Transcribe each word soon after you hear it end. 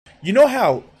You know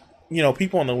how,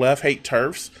 people on the left hate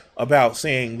turfs about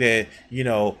saying that,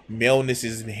 maleness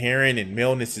is inherent and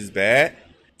maleness is bad?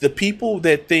 The people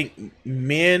that think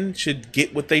men should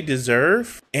get what they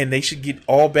deserve and they should get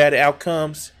all bad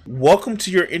outcomes, welcome to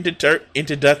your introduction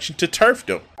to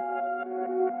turfdom.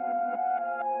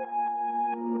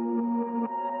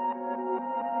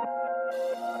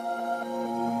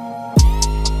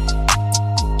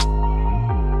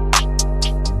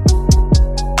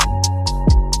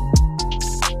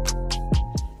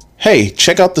 Hey,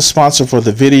 check out the sponsor for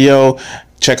the video.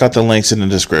 Check out the links in the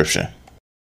description.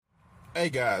 Hey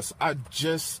guys, I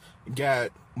just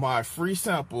got my free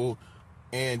sample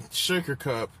and shaker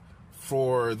cup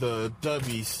for the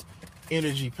W's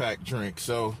energy pack drink.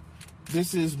 So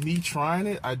this is me trying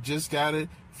it. I just got it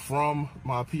from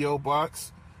my P.O.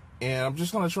 box and I'm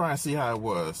just going to try and see how it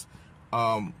was.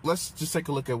 Let's just take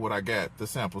a look at what I got, the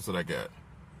samples that I got.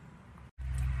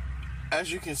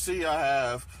 As you can see, I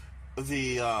have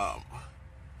the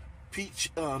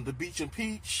peach, the beach and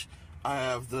peach. I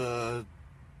have the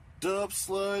Dub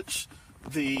Sludge,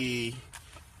 the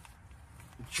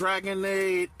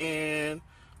Dragonade, and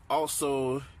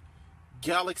also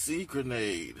Galaxy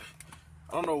Grenade.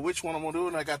 I don't know which one I'm gonna do,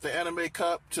 and I got the anime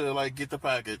cup to get the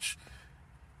package.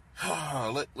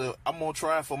 I'm gonna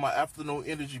try it for my afternoon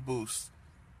energy boost.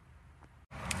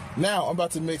 Now I'm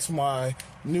about to mix my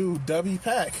new W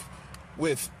pack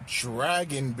with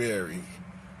Dragonberry.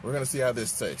 We're gonna see how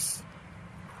this tastes.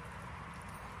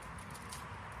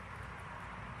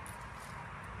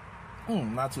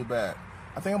 Not too bad.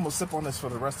 I think I'm gonna sip on this for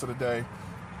the rest of the day.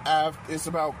 It's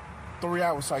about 3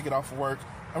 hours till I get off of work,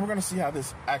 and we're gonna see how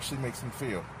this actually makes me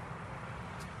feel.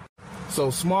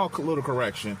 So, small little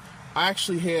correction. I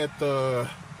actually had the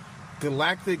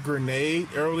Galactic Grenade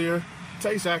earlier.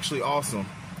 Tastes actually awesome.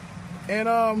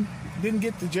 And didn't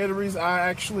get the jitteries. I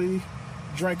actually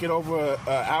drank it over an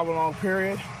hour-long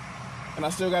period, and I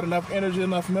still got enough energy,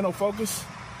 enough mental focus.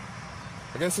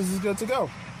 I guess this is good to go.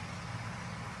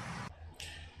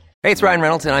 Hey, it's Ryan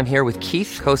Reynolds, and I'm here with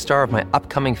Keith, co-star of my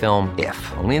upcoming film,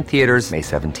 If, only in theaters May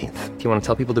 17th. Do you want to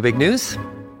tell people the big news?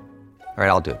 All right,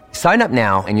 I'll do it. Sign up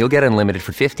now and you'll get unlimited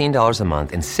for $15 a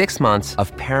month and 6 months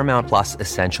of Paramount Plus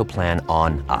Essential Plan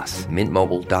on us.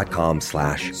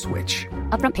 MintMobile.com/switch.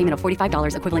 Upfront payment of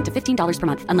 $45 equivalent to $15 per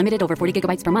month. Unlimited over 40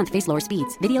 gigabytes per month. Face lower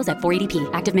speeds. Videos at 480p.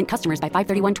 Active Mint customers by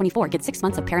 531.24 get 6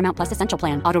 months of Paramount Plus Essential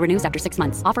Plan. Auto renews after 6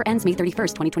 months. Offer ends May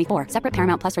 31st, 2024. Separate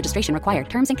Paramount Plus registration required.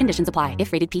 Terms and conditions apply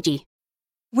if rated PG.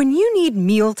 When you need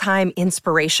mealtime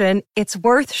inspiration, it's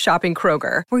worth shopping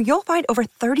Kroger, where you'll find over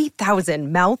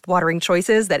 30,000 mouth-watering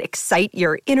choices that excite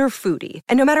your inner foodie.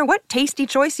 And no matter what tasty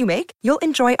choice you make, you'll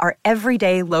enjoy our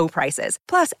everyday low prices,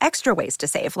 plus extra ways to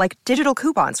save, like digital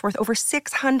coupons worth over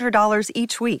 $600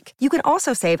 each week. You can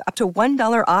also save up to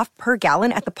 $1 off per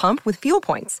gallon at the pump with fuel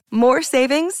points. More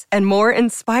savings and more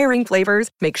inspiring flavors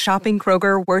make shopping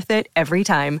Kroger worth it every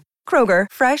time. Kroger,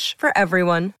 fresh for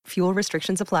everyone. Fuel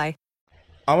restrictions apply.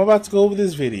 I'm about to go over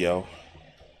this video,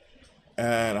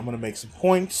 and I'm going to make some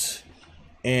points,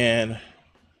 and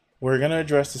we're going to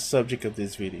address the subject of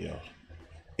this video.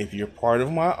 If you're part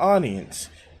of my audience,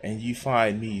 and you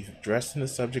find me addressing the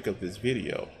subject of this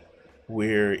video,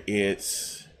 where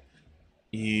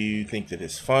you think that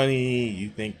it's funny, you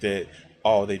think that,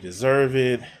 oh, they deserve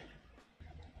it,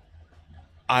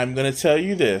 I'm going to tell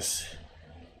you this.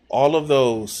 All of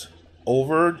those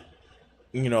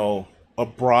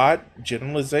broad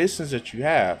generalizations that you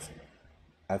have,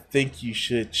 I think you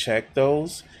should check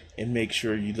those and make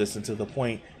sure you listen to the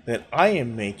point that I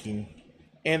am making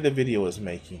and the video is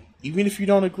making. Even if you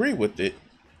don't agree with it,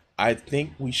 I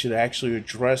think we should actually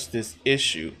address this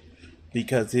issue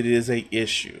because it is an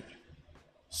issue.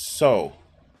 So,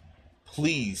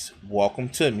 please welcome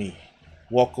to me,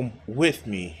 welcome with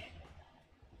me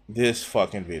this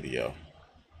fucking video.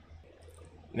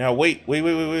 Now wait.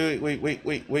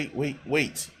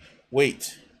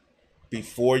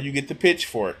 Before you get the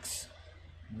pitchforks,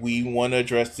 we want to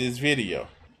address this video,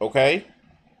 okay?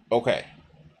 Okay.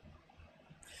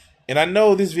 And I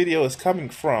know this video is coming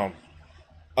from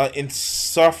an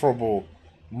insufferable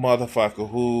motherfucker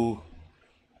who,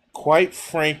 quite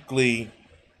frankly,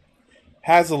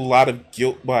 has a lot of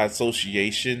guilt by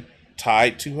association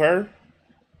tied to her.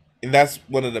 And that's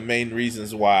one of the main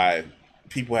reasons why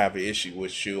people have an issue with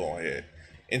Shoe0nhead.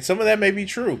 And some of that may be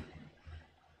true.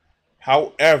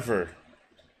 However,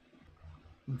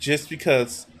 just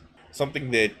because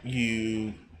something that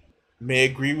you may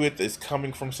agree with is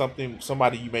coming from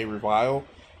somebody you may revile,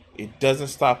 it doesn't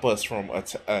stop us from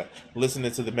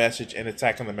listening to the message and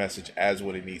attacking the message as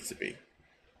what it needs to be.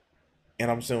 And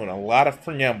I'm doing a lot of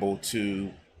preamble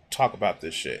to talk about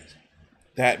this shit.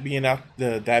 that being out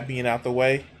the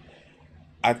way,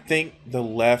 I think the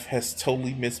left has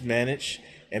totally mismanaged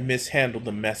and mishandled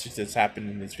the message that's happened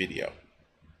in this video.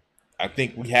 I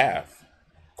think we have.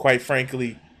 Quite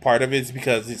frankly, part of it is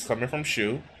because it's coming from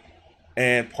Shoe,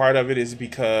 and part of it is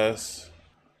because,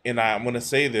 and I'm going to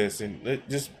say this, and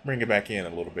just bring it back in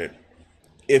a little bit.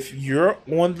 If you're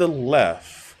on the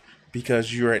left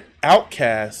because you're an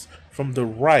outcast from the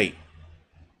right,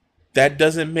 that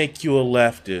doesn't make you a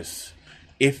leftist.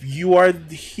 If you are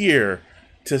here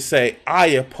to say, I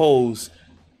oppose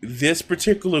this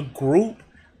particular group,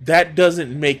 that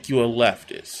doesn't make you a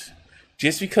leftist.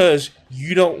 Just because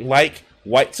you don't like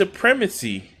white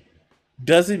supremacy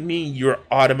doesn't mean you're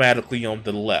automatically on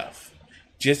the left.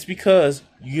 Just because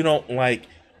you don't like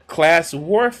class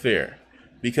warfare,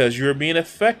 because you're being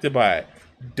affected by it,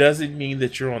 doesn't mean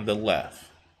that you're on the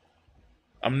left.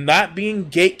 I'm not being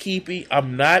gatekeepy.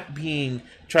 I'm not being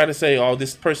trying to say, oh,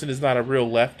 this person is not a real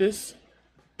leftist.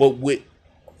 But what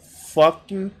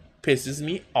fucking pisses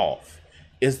me off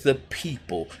is the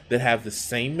people that have the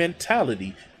same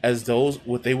mentality as those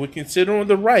what they would consider on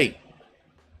the right,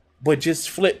 but just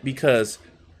flip because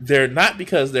they're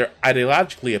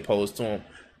ideologically opposed to them,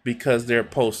 because they're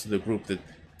opposed to the group that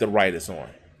the right is on.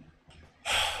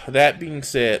 That being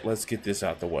said, let's get this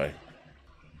out the way.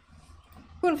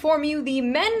 To inform you, the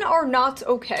men are not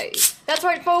okay. That's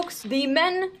right, folks, the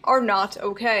men are not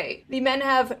okay. The men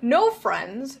have no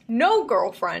friends, no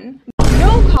girlfriend,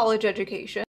 no college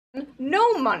education,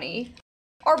 no money,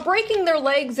 are breaking their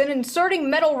legs and inserting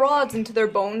metal rods into their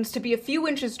bones to be a few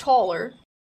inches taller.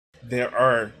 There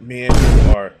are men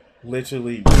who are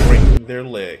literally breaking their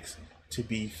legs to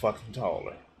be fucking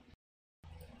taller.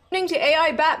 Listening to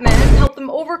AI Batman to help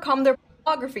them overcome their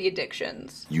pornography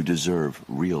addictions. You deserve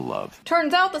real love.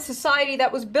 Turns out the society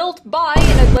that was built by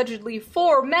and allegedly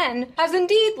for men has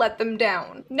indeed let them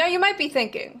down. Now you might be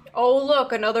thinking, oh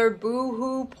look, another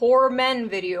boo-hoo poor men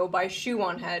video by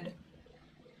Shoe0nhead.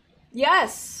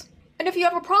 Yes. And if you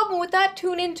have a problem with that,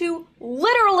 tune into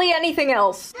literally anything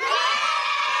else.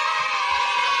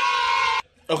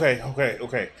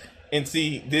 Okay. And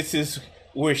see, this is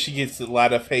where she gets a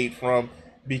lot of hate from,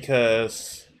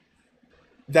 because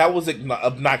that was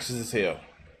obnoxious as hell.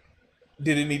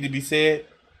 Did it need to be said?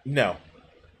 No.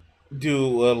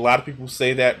 Do a lot of people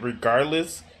say that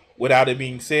regardless without it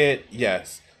being said?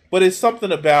 Yes. But it's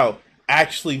something about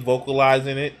actually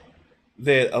vocalizing it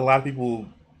that a lot of people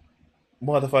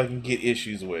motherfucking get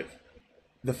issues with.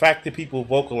 The fact that people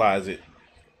vocalize it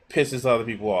pisses other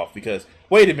people off, because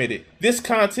wait a minute, this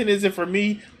content isn't for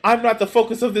me. I'm not the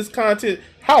focus of this content.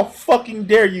 How fucking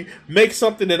dare you make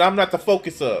something that I'm not the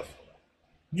focus of?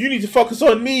 You need to focus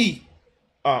on me.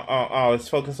 Let's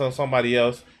focus on somebody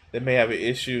else that may have an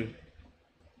issue.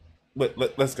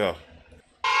 Let's go.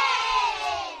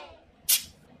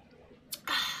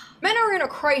 Men are in a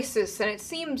crisis, and it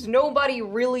seems nobody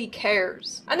really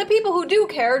cares. And the people who do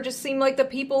care just seem like the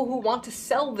people who want to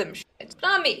sell them shit.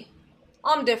 Not me.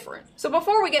 I'm different. So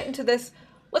before we get into this,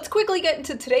 let's quickly get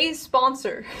into today's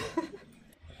sponsor.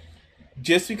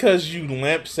 Just because you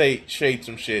shade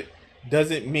some shit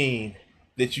doesn't mean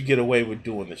that you get away with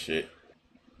doing the shit.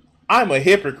 I'm a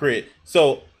hypocrite,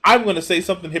 so I'm going to say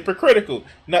something hypocritical.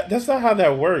 Now, that's not how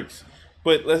that works.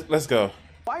 But let's go.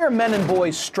 Why are men and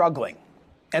boys struggling?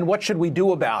 And what should we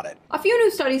do about it? A few new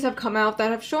studies have come out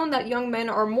that have shown that young men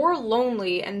are more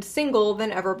lonely and single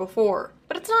than ever before.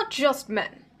 But it's not just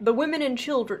men. The women and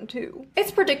children, too. It's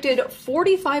predicted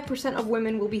 45% of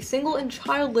women will be single and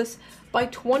childless by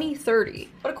 2030.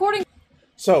 But according...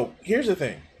 So, here's the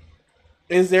thing.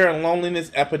 Is there a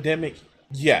loneliness epidemic?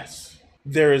 Yes.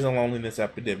 There is a loneliness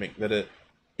epidemic. That it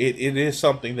is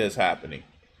something that's happening.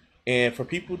 And for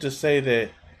people to say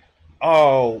that,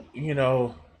 oh,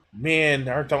 men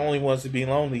aren't the only ones to be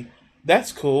lonely,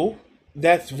 that's cool.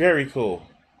 That's very cool.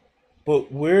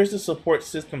 But where's the support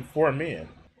system for men?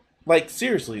 Like,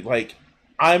 seriously,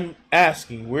 I'm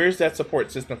asking, where's that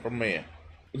support system for men?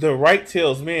 The right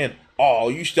tells men, oh,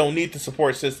 you don't need the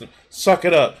support system. Suck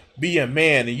it up. Be a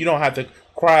man, and you don't have to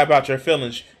cry about your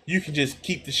feelings. You can just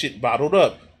keep the shit bottled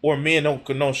up, or men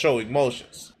don't show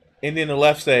emotions. And then the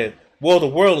left said, well, the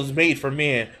world is made for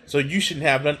men, so you shouldn't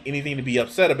have anything to be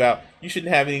upset about. You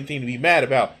shouldn't have anything to be mad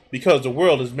about, because the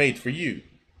world is made for you.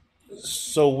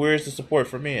 So where's the support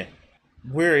for men?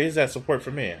 Where is that support for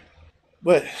men?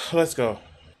 But let's go.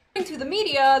 According to the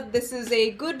media, this is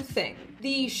a good thing.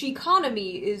 The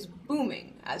she-economy is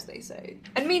booming, as they say.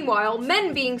 And meanwhile,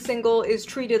 men being single is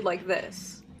treated like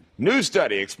this. New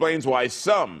study explains why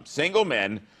some single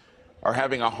men are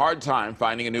having a hard time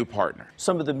finding a new partner.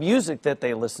 Some of the music that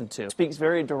they listen to speaks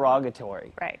very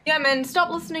derogatory. Right. Yeah, man,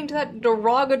 stop listening to that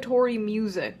derogatory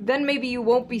music. Then maybe you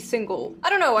won't be single.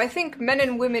 I don't know, I think men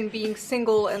and women being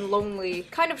single and lonely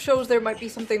kind of shows there might be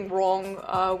something wrong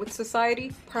with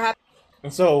society. Perhaps.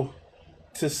 And so,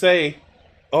 to say,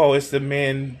 oh, it's the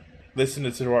men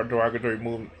listening to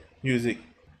derogatory music,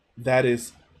 that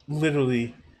is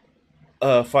literally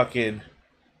a fucking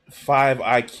 5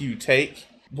 IQ take.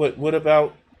 But what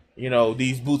about,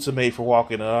 these boots are made for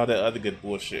walking and all that other good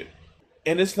bullshit?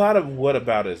 And it's not a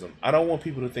whataboutism. I don't want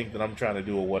people to think that I'm trying to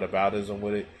do a whataboutism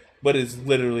with it. But it's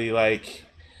literally like,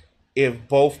 if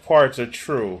both parts are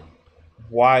true,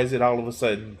 why is it all of a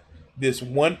sudden this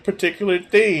one particular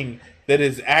thing that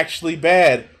is actually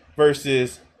bad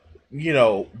versus,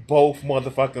 both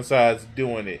motherfucking sides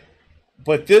doing it?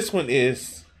 But this one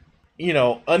is,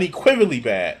 unequivocally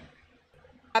bad.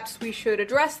 Perhaps we should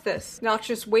address this, not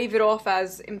just wave it off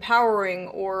as empowering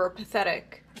or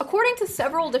pathetic. According to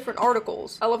several different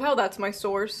articles, I love how that's my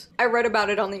source, I read about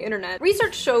it on the internet,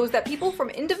 research shows that people from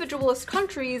individualist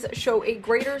countries show a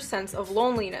greater sense of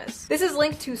loneliness. This is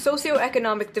linked to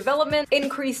socioeconomic development,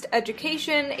 increased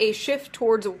education, a shift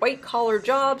towards white-collar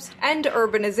jobs, and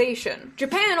urbanization.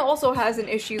 Japan also has an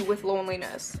issue with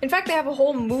loneliness. In fact, they have a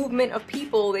whole movement of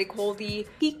people they call the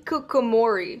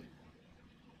hikikomori.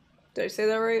 Did I say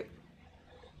that right?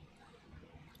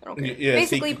 Okay. Yeah,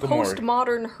 basically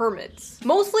postmodern hermits.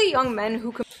 Mostly young men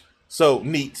who... So,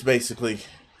 NEETs, basically.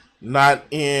 Not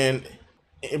in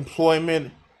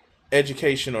employment,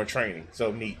 education, or training.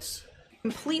 So, NEETs.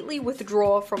 Completely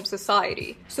withdraw from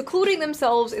society, secluding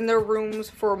themselves in their rooms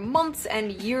for months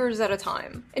and years at a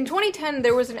time. In 2010,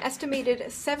 there was an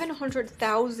estimated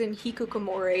 700,000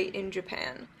 hikikomori in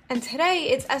Japan. And today,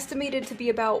 it's estimated to be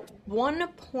about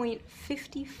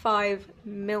 1.55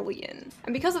 million.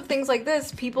 And because of things like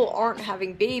this, people aren't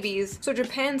having babies, so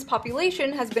Japan's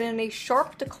population has been in a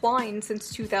sharp decline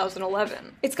since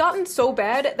 2011. It's gotten so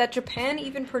bad that Japan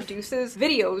even produces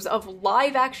videos of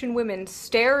live-action women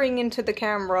staring into the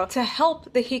camera to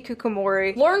help the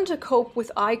hikikomori learn to cope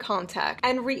with eye contact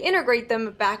and reintegrate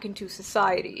them back into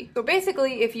society. So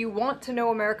basically, if you want to know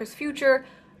America's future,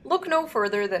 look no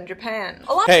further than Japan.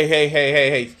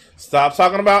 Hey. Stop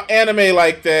talking about anime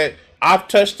like that. I've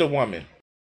touched a woman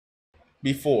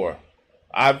before.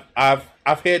 I've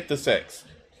had the sex.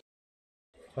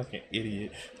 Fucking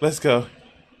idiot. Let's go. A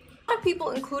lot of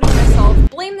people, including myself,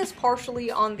 blame this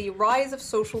partially on the rise of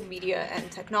social media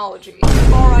and technology.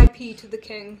 R.I.P. to the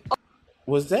king.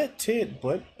 Was that Ted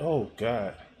But oh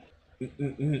god.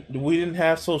 We didn't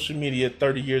have social media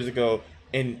 30 years ago,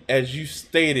 and as you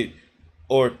stated,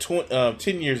 or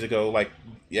 10 years ago, like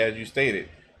as you stated,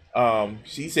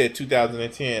 she said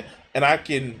 2010, and I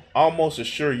can almost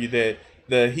assure you that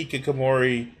the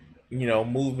hikikomori,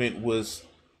 movement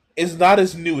is not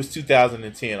as new as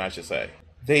 2010. I should say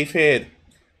they've had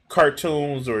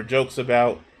cartoons or jokes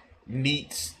about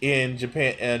NEETs in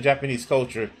Japan and Japanese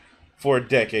culture for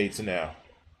decades now.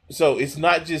 So it's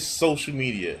not just social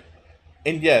media,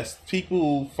 and yes,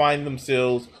 people find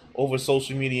themselves over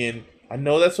social media, and I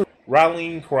know that's a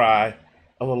rallying cry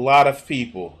of a lot of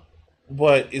people,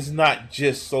 but it's not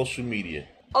just social media.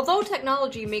 Although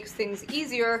technology makes things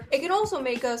easier, it can also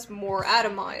make us more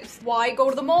atomized. Why go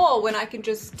to the mall when I can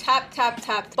just tap,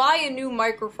 buy a new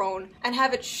microphone, and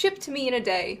have it shipped to me in a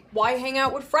day? Why hang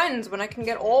out with friends when I can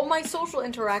get all my social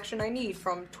interaction I need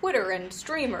from Twitter and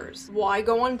streamers? Why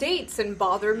go on dates and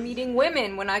bother meeting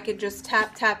women when I can just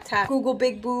tap, Google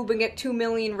big boob and get 2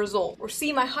 million results? Or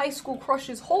see my high school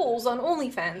crush's holes on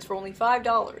OnlyFans for only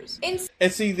 $5.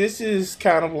 And see, this is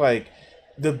kind of like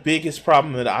the biggest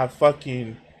problem that I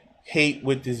fucking hate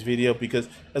with this video, because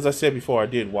as I said before, I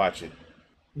did watch it.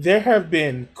 There have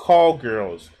been call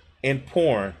girls and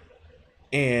porn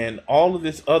and all of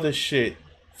this other shit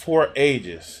for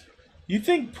ages. You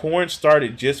think porn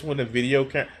started just when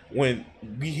when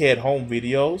we had home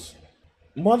videos?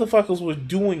 Motherfuckers were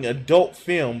doing adult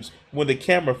films when the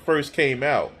camera first came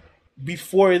out.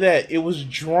 Before that, it was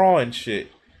drawing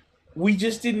shit. We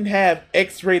just didn't have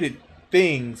X-rated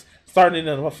things starting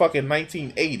in the fucking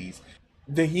 1980s.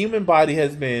 The human body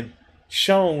has been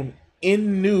shown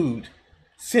in nude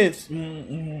since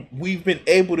we've been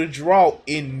able to draw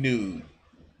in nude.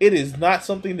 It is not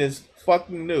something that's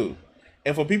fucking new.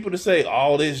 And for people to say,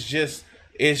 oh, it's just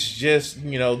this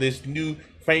new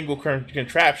fangled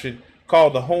contraption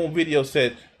called the home video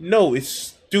set. No, it's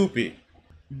stupid.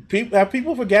 Have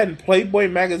people forgotten Playboy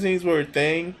magazines were a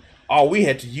thing? Oh, we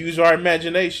had to use our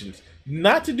imaginations.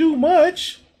 Not to do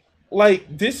much.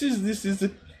 Like, this is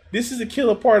the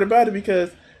killer part about it,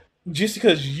 because just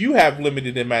because you have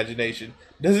limited imagination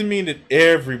doesn't mean that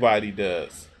everybody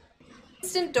does.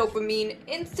 Instant dopamine,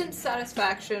 instant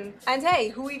satisfaction, and hey,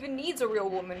 who even needs a real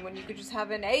woman when you could just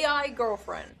have an AI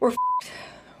girlfriend?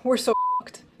 We're so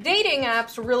f***ed. Dating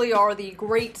apps really are the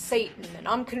great Satan, and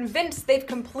I'm convinced they've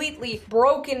completely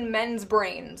broken men's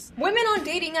brains. Women on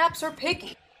dating apps are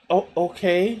picky. Oh,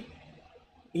 okay.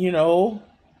 You know,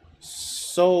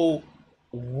 so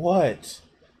what?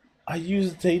 I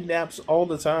use dating apps all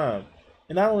the time.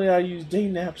 And not only do I use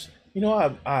dating apps, you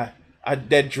know, I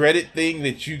that dreaded thing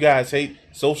that you guys hate,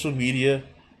 social media,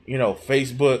 you know,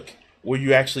 Facebook, where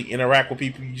you actually interact with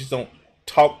people. You just don't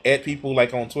talk at people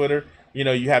like on Twitter. You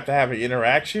know, you have to have an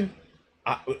interaction.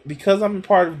 Because I'm a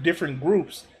part of different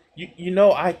groups, you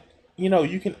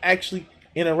can actually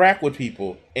interact with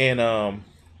people, and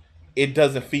it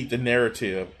doesn't feed the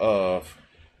narrative of,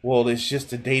 well, it's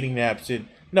just the dating apps. And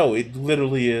no, it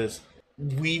literally is.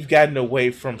 We've gotten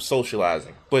away from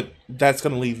socializing, but that's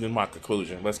going to lead in my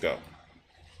conclusion. Let's go.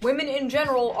 Women in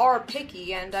general are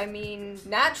picky, and I mean,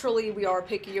 naturally we are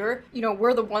pickier. You know,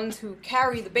 we're the ones who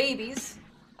carry the babies,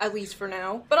 at least for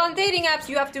now. But on dating apps,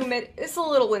 you have to admit, it's a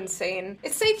little insane.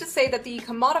 It's safe to say that the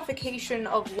commodification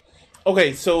of...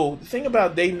 Okay, so the thing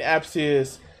about dating apps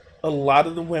is a lot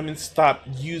of the women stopped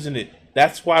using it.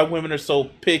 That's why women are so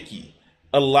picky.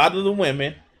 A lot of the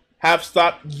women have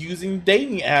stopped using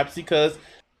dating apps because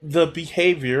the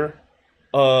behavior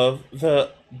of the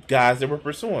guys that were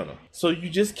pursuing them. So you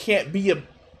just can't be a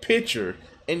picture.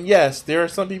 And yes, there are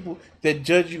some people that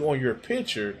judge you on your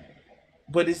picture,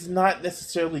 but it's not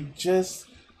necessarily just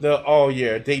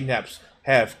dating apps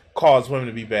have caused women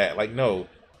to be bad. Like, no,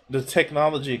 the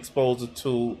technology exposed a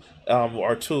tool,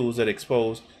 or tools that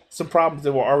expose some problems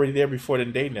that were already there before the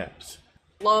dating apps.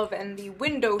 Love and the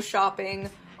window shopping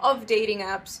of dating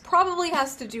apps probably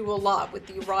has to do a lot with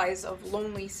the rise of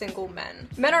lonely single men.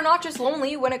 Men are not just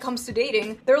lonely when it comes to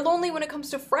dating, they're lonely when it comes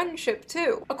to friendship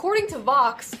too. According to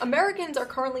Vox, Americans are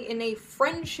currently in a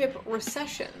friendship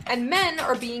recession, and men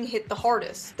are being hit the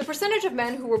hardest. The percentage of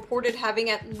men who reported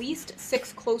having at least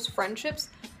 6 close friendships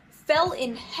fell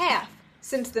in half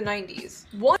since the 90s.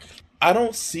 I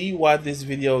don't see why this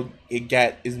video it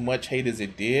got as much hate as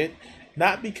it did.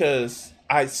 Not because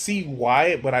I see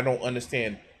why, but I don't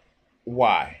understand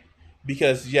why.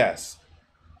 Because yes,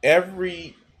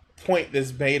 every point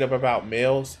that's made up about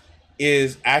males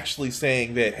is actually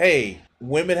saying that, hey,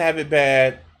 women have it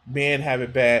bad, men have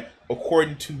it bad,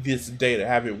 according to this data,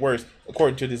 have it worse,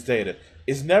 according to this data.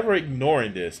 It's never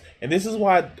ignoring this. And this is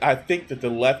why I think that the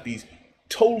lefties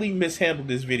totally mishandled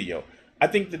this video. I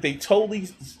think that they totally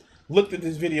looked at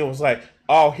this video and was like,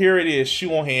 oh, here it is,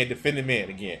 Shoe0nhead defending men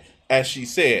again. As she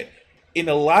said, in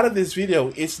a lot of this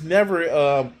video, it's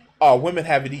never, women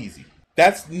have it easy.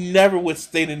 That's never what's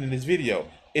stated in this video.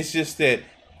 It's just that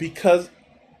because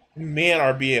men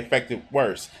are being affected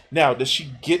worse. Now, does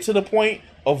she get to the point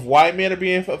of why men are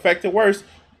being affected worse?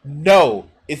 No,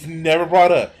 it's never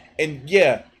brought up. And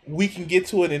yeah, we can get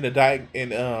to it in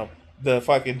the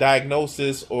fucking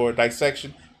diagnosis or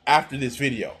dissection after this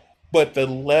video. But the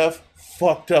left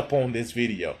fucked up on this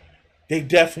video. They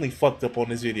definitely fucked up on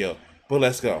this video. But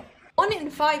let's go. 1 in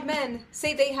 5 men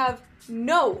say they have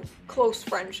no close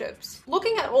friendships.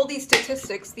 Looking at all these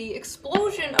statistics, the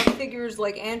explosion of figures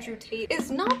like Andrew Tate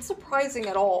is not surprising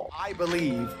at all. I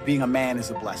believe being a man is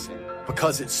a blessing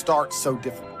because it starts so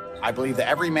difficult. I believe that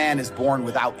every man is born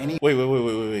without any...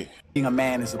 Wait. Being a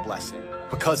man is a blessing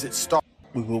because it starts...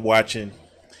 We were watching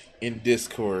in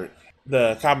Discord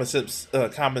the Common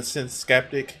Sense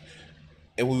Skeptic,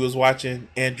 and we was watching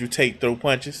Andrew Tate throw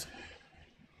punches.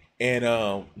 And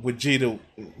Vegeta,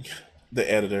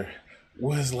 the editor,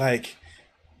 was like,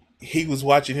 he was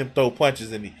watching him throw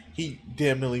punches and he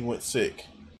damn nearly went sick.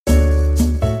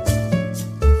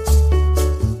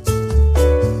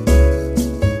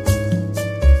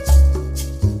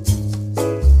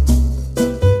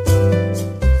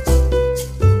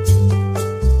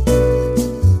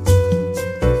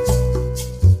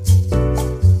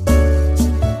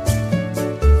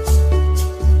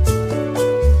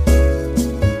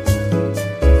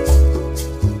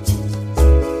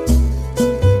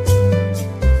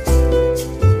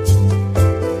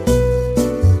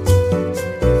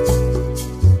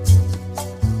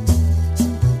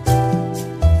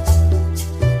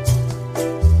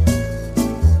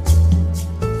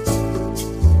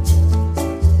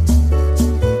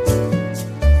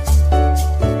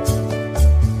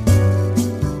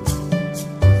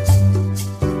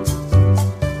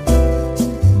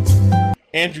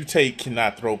 Andrew Tate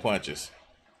cannot throw punches.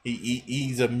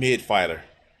 He's a mid fighter.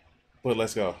 But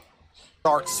let's go.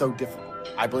 Starts so difficult.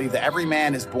 I believe that every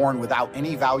man is born without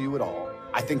any value at all.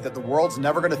 I think that the world's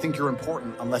never going to think you're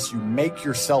important unless you make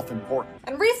yourself important.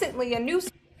 And recently, a new...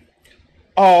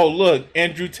 Oh, look,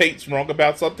 Andrew Tate's wrong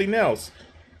about something else.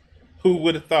 Who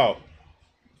would have thought?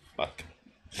 Fuck.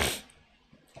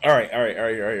 All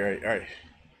right.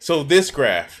 So this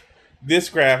graph,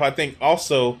 I think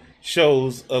also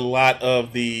shows a lot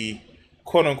of the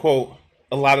quote unquote,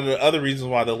 a lot of the other reasons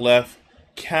why the left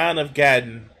kind of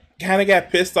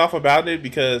got pissed off about it,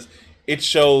 because it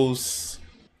shows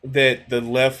that the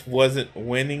left wasn't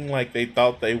winning like they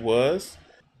thought they was,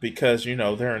 because, you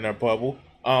know, they're in their bubble.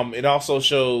 It also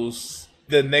shows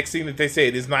the next thing that they say,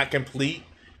 it is not complete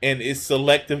and it's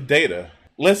selective data.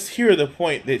 Let's hear the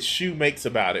point that Shoe makes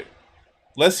about it.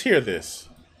 Let's hear this.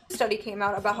 Study came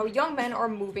out about how young men are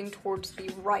moving towards the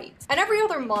right. And every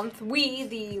other month, we,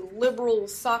 the liberal,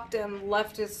 sockdom,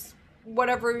 leftist,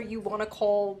 whatever you want to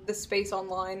call the space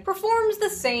online, performs the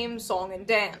same song and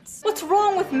dance. What's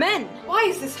wrong with men? Why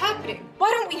is this happening? Why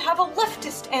don't we have a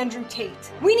leftist Andrew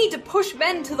Tate? We need to push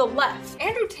men to the left.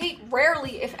 Andrew Tate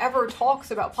rarely, if ever,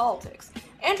 talks about politics.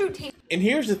 Andrew Tate... And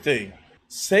here's the thing.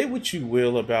 Say what you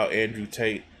will about Andrew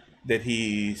Tate, that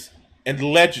he's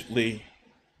allegedly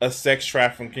a sex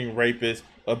trafficking, rapist,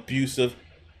 abusive,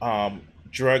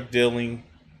 drug dealing,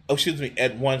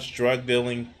 at once drug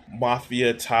dealing,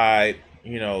 mafia tied,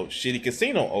 shitty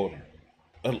casino owner,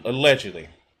 allegedly.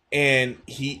 And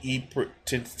he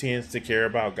tends to care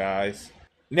about guys.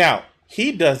 Now,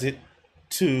 he does it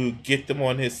to get them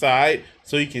on his side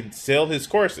so he can sell his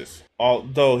courses.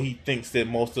 Although he thinks that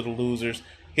most of the losers,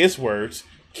 his words,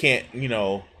 can't,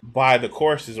 buy the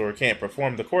courses or can't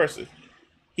perform the courses.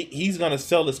 He's going to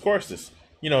sell his courses,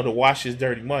 to wash his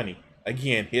dirty money.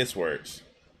 Again, his words.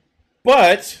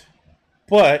 But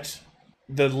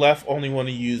the left only want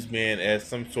to use men as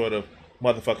some sort of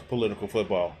motherfucking political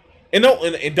football. And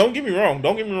don't get me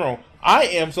wrong. I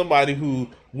am somebody who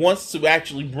wants to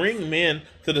actually bring men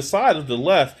to the side of the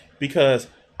left because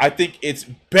I think it's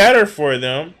better for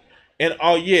them. And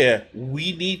oh yeah,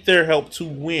 we need their help to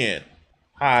win.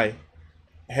 Hi,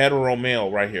 hetero male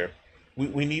right here.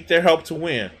 We need their help to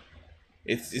win.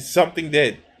 It's something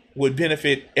that would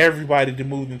benefit everybody to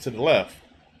move into the left.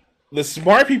 The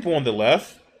smart people on the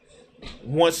left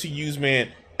wants to use men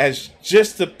as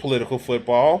just a political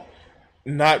football,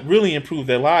 not really improve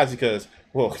their lives because,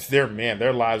 well, they're men,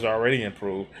 their lives are already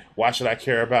improved. Why should I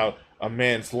care about a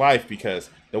man's life because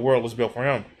the world was built for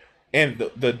him? And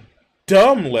the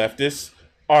dumb leftists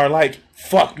are like,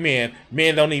 fuck men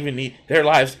don't even need, their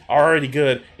lives are already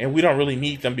good and we don't really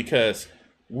need them because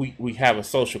we have a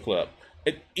social club.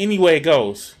 Any way it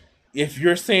goes, if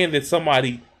you're saying that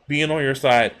somebody being on your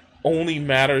side only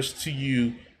matters to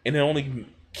you and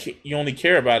you only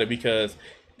care about it because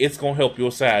it's gonna help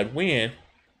your side win,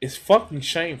 it's fucking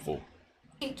shameful.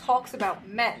 He talks about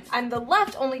men, and the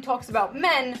left only talks about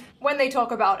men when they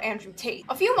talk about Andrew Tate.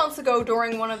 A few months ago,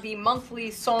 during one of the monthly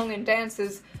song and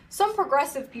dances, some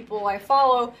progressive people I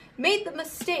follow made the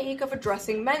mistake of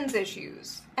addressing men's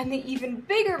issues, and the even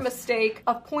bigger mistake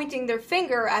of pointing their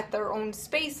finger at their own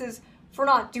spaces for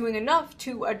not doing enough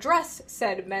to address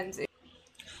said men's issues.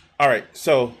 Alright,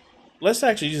 so let's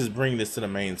actually just bring this to the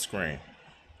main screen.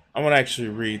 I'm going to actually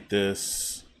read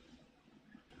this.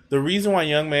 The reason why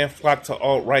young men flock to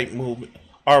alt-right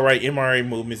MRA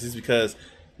movements is because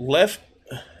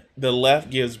the left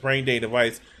gives brain dead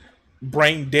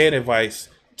advice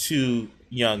to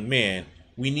young men.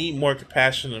 We need more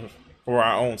compassion for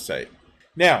our own sake.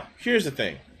 Now, here's the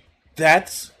thing.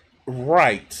 That's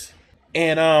right.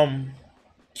 And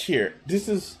here, this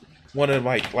is one of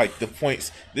my the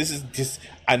points. This is just,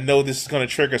 I know this is going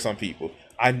to trigger some people.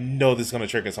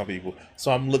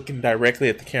 So I'm looking directly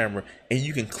at the camera and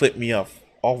you can clip me up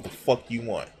all the fuck you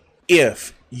want.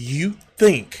 If you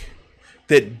think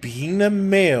that being a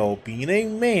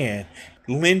man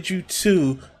lends you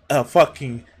to a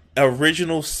fucking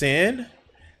original sin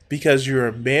because you're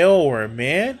a male or a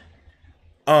man,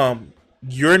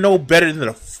 you're no better than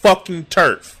a fucking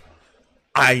TERF.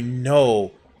 I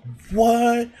know.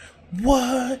 What?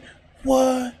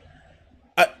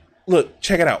 Look,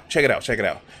 check it out.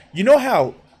 You know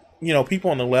how,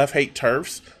 people on the left hate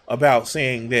TERFs about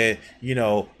saying that,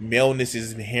 maleness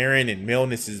is inherent and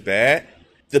maleness is bad?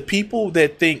 The people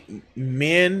that think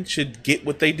men should get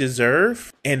what they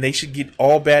deserve and they should get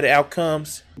all bad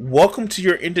outcomes, welcome to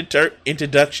your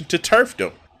introduction to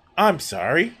TERFdom. I'm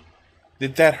sorry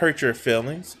that hurt your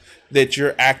feelings, that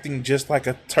you're acting just like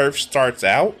a TERF starts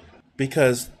out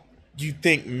because you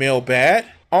think male bad.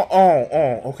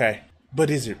 Okay. But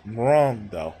is it wrong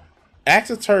though? Ask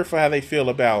a TERF how they feel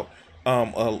about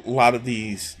a lot of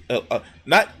these,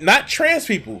 not trans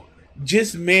people,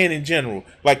 just men in general,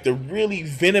 like the really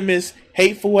venomous,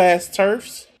 hateful ass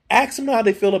turfs, ask them how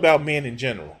they feel about men in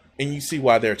general, and you see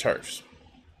why they're turfs.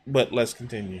 But let's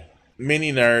continue.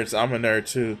 Many nerds, I'm a nerd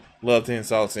too, love the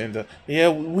insults, and yeah,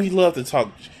 we love to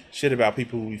talk shit about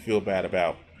people who we feel bad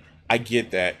about. I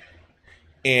get that.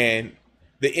 And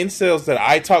the incels that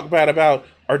I talk bad about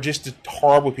are just the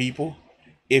horrible people.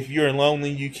 If you're lonely,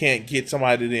 you can't get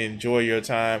somebody to enjoy your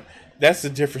time. That's a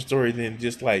different story than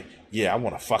just like, yeah, I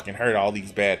want to fucking hurt all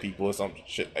these bad people or some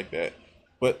shit like that.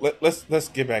 But let's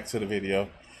get back to the video.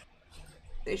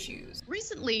 Issues.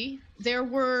 Recently, there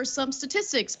were some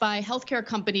statistics by healthcare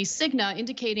company Cigna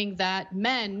indicating that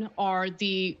men are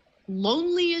the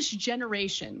loneliest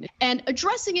generation. And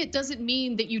addressing it doesn't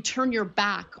mean that you turn your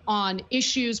back on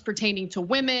issues pertaining to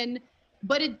women,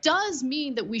 but it does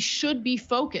mean that we should be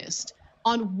focused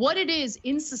on what it is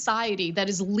in society that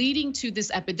is leading to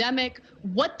this epidemic,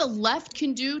 what the left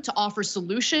can do to offer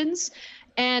solutions,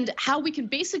 and how we can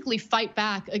basically fight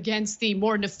back against the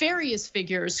more nefarious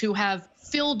figures who have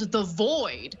filled the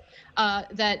void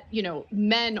that, you know,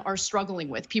 men are struggling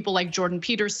with, people like Jordan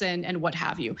Peterson and what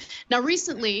have you. Now,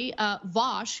 recently,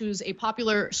 Vosh, who's a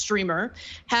popular streamer,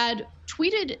 had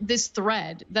tweeted this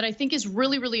thread that I think is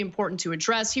really, really important to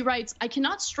address. He writes, "I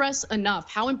cannot stress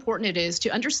enough how important it is to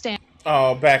understand."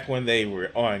 Oh, back when they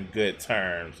were on good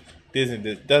terms. Doesn't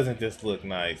this look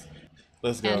nice?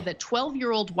 Let's go. And that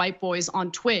 12-year-old white boys on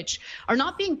Twitch are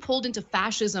not being pulled into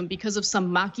fascism because of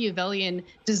some Machiavellian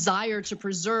desire to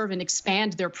preserve and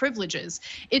expand their privileges.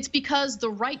 It's because the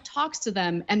right talks to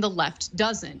them and the left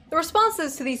doesn't. The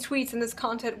responses to these tweets and this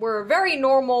content were very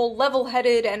normal,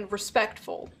 level-headed, and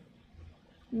respectful.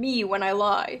 Me when I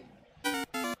lie.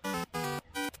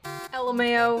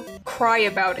 LMAO, cry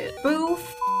about it. Boo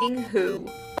f***ing who.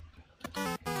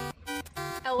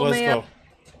 LMAO. Let's go.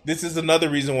 This is another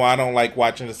reason why I don't like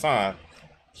watching Hassan.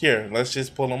 Here, let's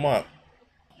just pull him up.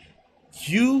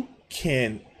 You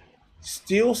can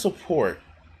still support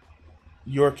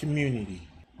your community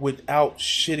without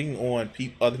shitting on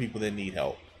other people that need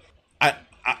help.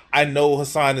 I know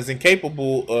Hassan is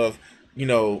incapable of, you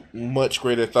know, much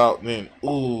greater thought than,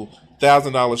 ooh,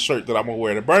 $1,000 shirt that I'm gonna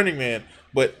wear to Burning Man.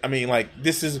 But I mean, like,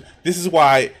 this is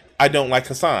why I don't like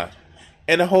Hassan.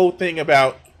 And the whole thing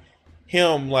about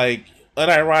him, like,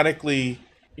 unironically,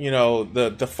 you know,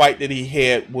 the fight that he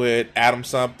had with Adam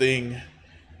something,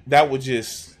 that was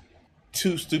just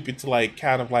too stupid to like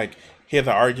kind of like hear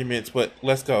the arguments. But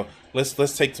let's go. Let's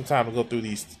take some time to go through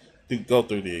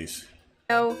these.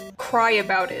 No, cry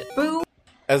about it. Boo.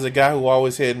 As a guy who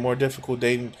always had more difficult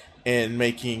dating and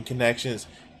making connections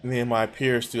than my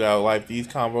peers throughout life, these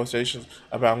conversations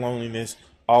about loneliness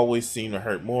always seem to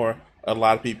hurt more. A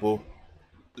lot of people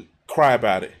cry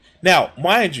about it. Now,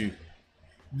 mind you,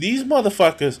 these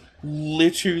motherfuckers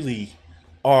literally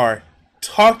are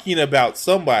talking about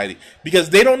somebody because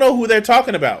they don't know who they're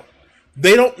talking about.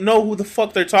 They don't know who the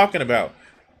fuck they're talking about.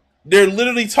 They're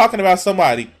literally talking about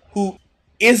somebody who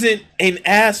isn't an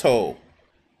asshole.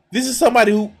 This is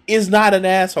somebody who is not an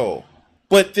asshole.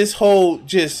 But this whole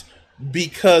just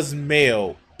because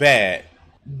male bad.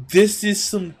 This is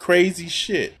some crazy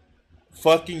shit.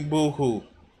 Fucking boo-hoo.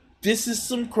 This is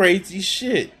some crazy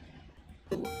shit.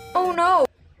 Oh no.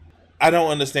 I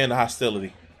don't understand the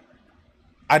hostility.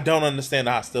 I don't understand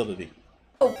the hostility.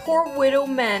 Oh, poor widow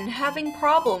men having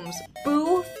problems.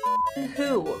 Boo f***ing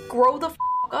who? Grow the f***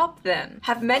 up then.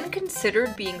 Have men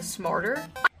considered being smarter?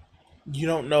 You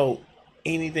don't know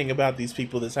anything about these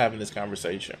people that's having this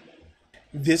conversation.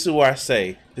 This is where I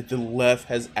say that the left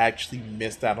has actually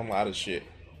missed out on a lot of shit.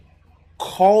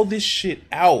 Call this shit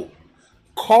out.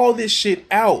 Call this shit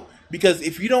out. Because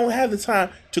if you don't have the time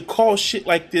to call shit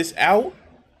like this out,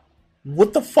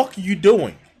 what the fuck are you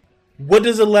doing? What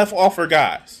does the left offer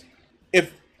guys?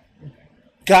 If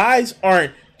guys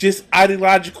aren't just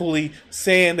ideologically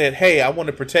saying that, hey, I want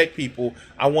to protect people,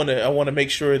 I want to make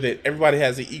sure that everybody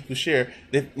has an equal share,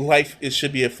 that life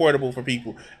should be affordable for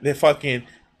people, that fucking,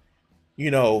 you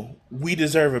know, we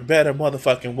deserve a better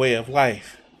motherfucking way of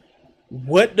life.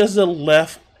 What does the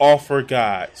left offer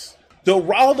guys?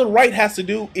 All the right has to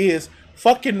do is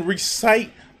fucking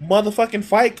recite motherfucking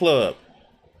Fight Club.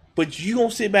 But you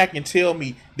gonna sit back and tell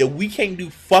me that we can't do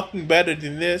fucking better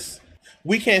than this?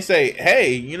 We can't say,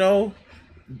 hey, you know,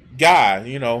 guy,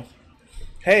 you know,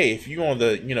 hey, if you're on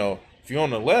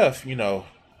the left, you know,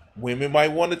 women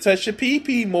might want to touch your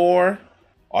pee-pee more.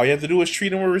 All you have to do is treat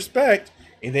them with respect,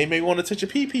 and they may want to touch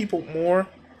your pee-pee more.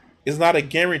 It's not a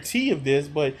guarantee of this,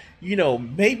 but, you know,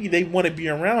 maybe they want to be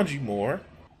around you more.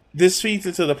 This feeds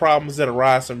into the problems that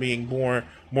arise from being born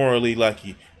morally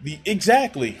lucky.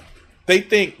 Exactly. they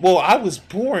think, well, I was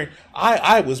born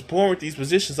with these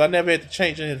positions. I never had to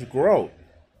change and had to grow.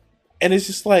 And it's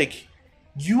just like,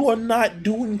 you are not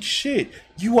doing shit.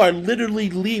 You are literally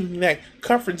leaving that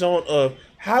comfort zone of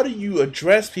how do you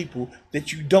address people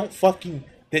that you don't fucking,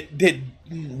 that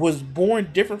was born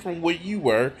different from what you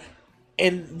were.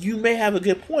 And you may have a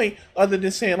good point, other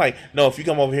than saying like, no, if you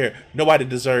come over here, nobody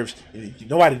deserves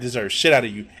shit out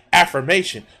of you.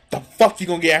 Affirmation. The fuck you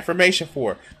gonna get affirmation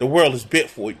for? The world is built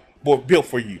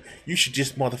for you. You should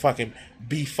just motherfucking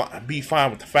be fine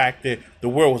with the fact that the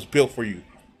world was built for you.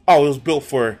 Oh, it was built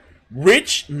for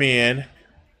rich men,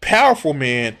 powerful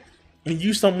men, and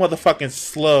you some motherfucking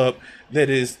slub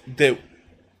that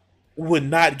would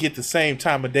not get the same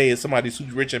time of day as somebody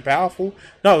who's rich and powerful.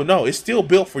 No, it's still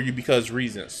built for you because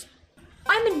reasons.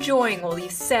 I'm enjoying all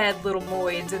these sad little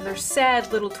moids and their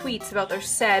sad little tweets about their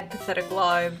sad, pathetic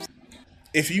lives.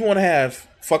 If you want to have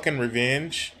fucking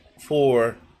revenge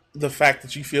for the fact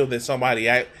that you feel that somebody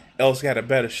else got a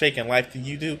better shake in life than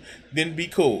you do, then be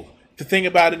cool. The thing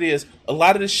about it is, a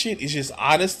lot of this shit is just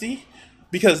honesty,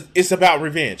 because it's about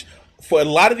revenge. For a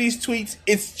lot of these tweets,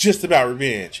 it's just about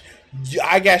revenge.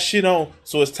 I got shit on,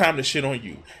 so it's time to shit on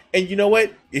you. And you know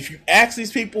what? If you ask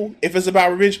these people if it's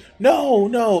about revenge,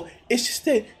 no, it's just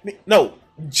that. No,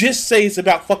 just say it's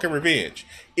about fucking revenge.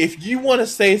 If you want to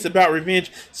say it's about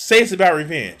revenge, say it's about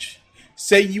revenge.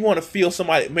 Say you want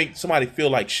to make somebody feel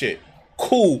like shit.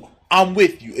 Cool, I'm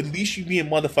with you. At least you being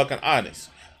motherfucking honest.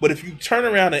 But if you turn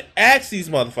around and ask these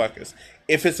motherfuckers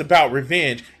if it's about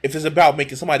revenge, if it's about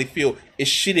making somebody feel as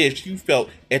shitty as you felt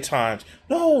at times,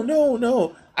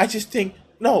 no. I just think,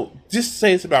 no, just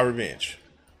say it's about revenge.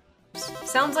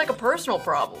 Sounds like a personal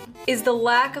problem. Is the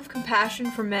lack of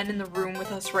compassion for men in the room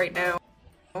with us right now?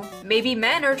 Maybe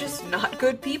men are just not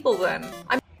good people then.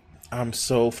 I'm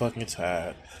so fucking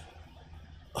tired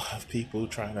of people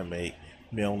trying to make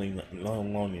male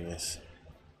loneliness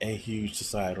a huge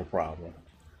societal problem.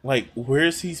 Like,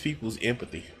 where's these people's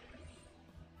empathy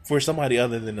for somebody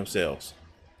other than themselves?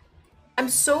 I'm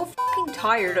so fucking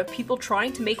tired of people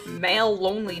trying to make male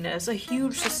loneliness a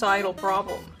huge societal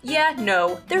problem. Yeah,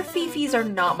 no, their fifis are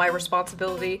not my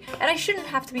responsibility, and I shouldn't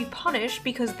have to be punished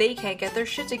because they can't get their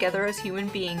shit together as human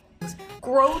beings.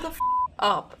 Grow the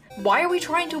up. Why are we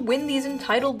trying to win these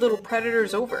entitled little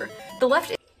predators over? The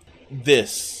left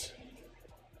This.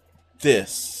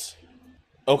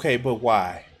 Okay, but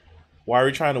why? Why are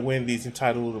we trying to win these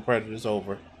entitled little predators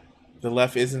over? The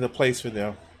left isn't the place for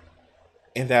them.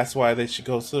 And that's why they should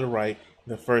go to the right in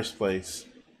the first place.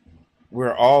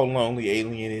 We're all lonely,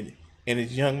 alienated, and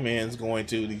this young man's going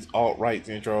to these alt-rights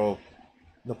intro.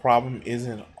 The problem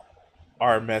isn't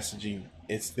our messaging,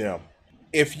 it's them.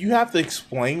 If you have to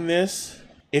explain this,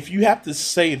 if you have to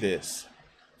say this,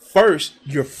 first,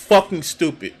 you're fucking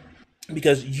stupid.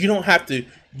 Because you don't have to,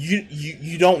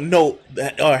 you don't know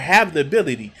that, or have the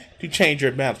ability to change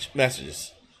your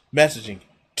messaging.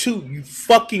 2, you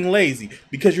fucking lazy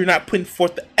because you're not putting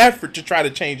forth the effort to try to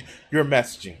change your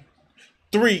messaging.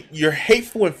 3, you're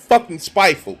hateful and fucking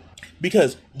spiteful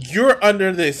because you're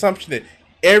under the assumption that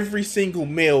every single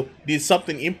male did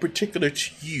something in particular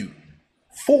to you.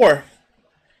 4,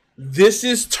 this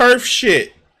is turf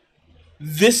shit.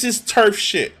 That's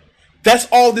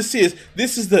all this is.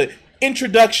 This is the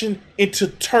introduction into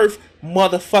turf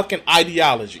motherfucking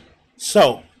ideology.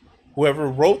 So, whoever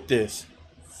wrote this,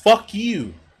 fuck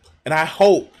you. And I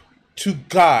hope to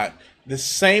God, the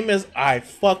same as I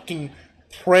fucking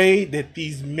pray that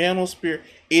these manosphere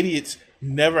idiots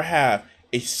never have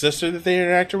a sister that they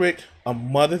interact with, a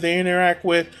mother they interact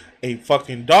with, a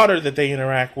fucking daughter that they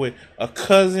interact with, a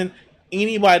cousin,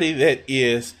 anybody that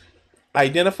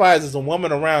identifies as a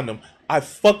woman around them. I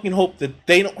fucking hope that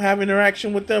they don't have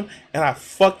interaction with them, and I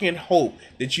fucking hope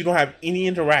that you don't have any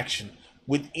interaction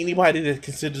with anybody that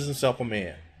considers himself a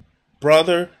man.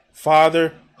 Brother,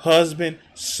 father, husband,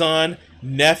 son,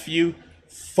 nephew,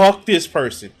 fuck this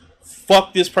person.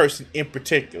 Fuck this person in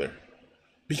particular.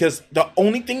 Because the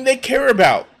only thing they care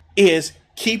about is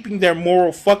keeping their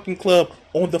moral fucking club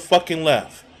on the fucking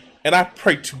left. And I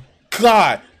pray to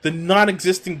God, the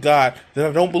non-existent God that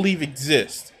I don't believe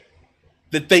exists,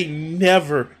 that they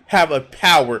never have a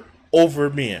power over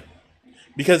men.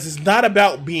 Because it's not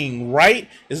about being right.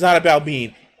 It's not about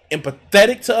being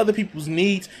empathetic to other people's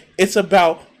needs. It's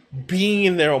about being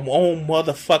in their own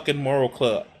motherfucking moral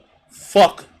club.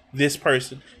 Fuck this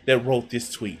person that wrote this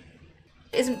tweet.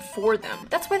 Isn't for them.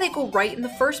 That's why they go right in the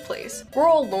first place. We're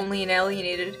all lonely and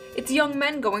alienated. It's young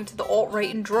men going to the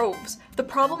alt-right in droves. The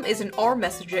problem isn't our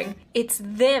messaging, it's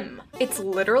them. It's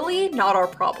literally not our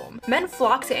problem. Men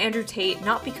flock to Andrew Tate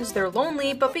not because they're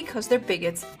lonely, but because they're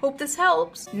bigots. Hope this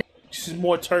helps. This is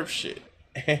more turf shit.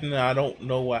 And I don't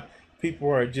know why people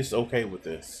are just okay with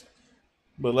this.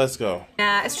 But let's go.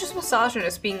 Nah, it's just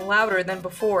misogynists being louder than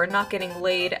before and not getting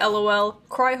laid. LOL.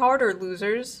 Cry harder,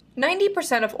 losers.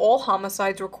 90% of all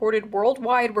homicides recorded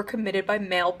worldwide were committed by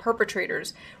male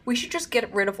perpetrators. We should just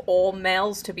get rid of all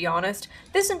males, to be honest.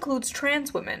 This includes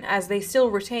trans women, as they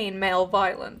still retain male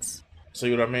violence.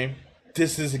 See what I mean?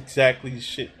 This is exactly the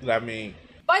shit that I mean.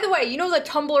 By the way, you know the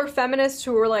Tumblr feminists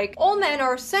who were like, all men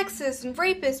are sexist and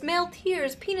rapists, male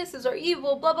tears, penises are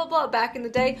evil, blah blah blah back in the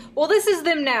day? Well, this is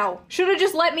them now. Should've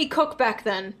just let me cook back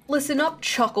then. Listen up,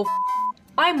 chuckle.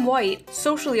 I'm white,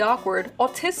 socially awkward,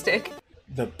 autistic.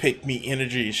 The pick-me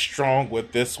energy is strong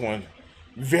with this one.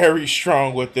 Very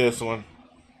strong with this one.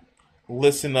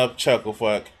 Listen up,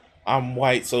 chucklefuck. I'm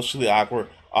white, socially awkward,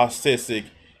 autistic,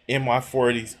 in my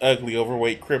 40s, ugly,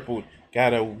 overweight, crippled,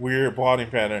 got a weird balding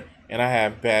pattern, and I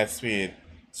have bad skin.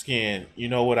 You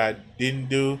know what I didn't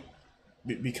do?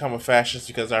 Become a fascist,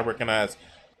 because I recognize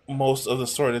most of the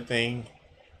sort of thing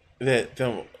that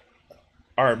them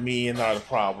are me and not a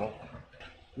problem.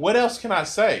 What else can I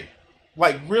say?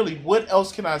 Like, really, what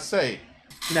else can I say?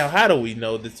 Now, how do we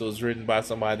know this was written by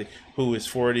somebody who is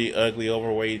 40, ugly,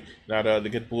 overweight, not the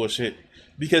good bullshit?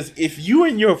 Because if you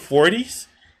in your 40s,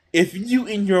 at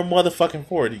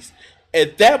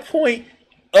that point,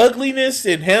 ugliness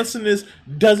and handsomeness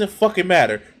doesn't fucking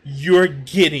matter. You're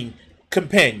getting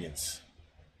companions.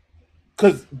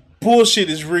 Because bullshit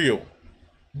is real.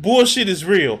 Bullshit is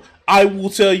real. I will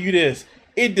tell you this.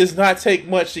 It does not take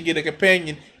much to get a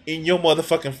companion in your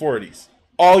motherfucking 40s.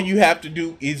 All you have to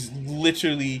do is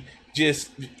literally just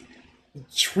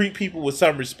treat people with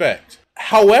some respect.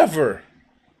 However,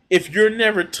 if you're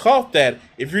never taught that,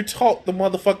 if you're taught the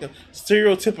motherfucking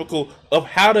stereotypical of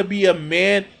how to be a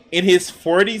man in his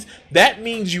 40s, that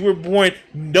means you were born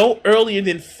no earlier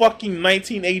than fucking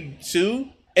 1982.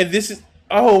 And this is,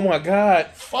 oh my god,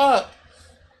 fuck.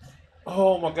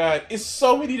 Oh my god, it's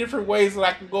so many different ways that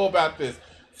I can go about this.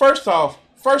 First off,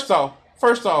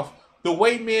 the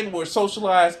way men were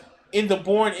socialized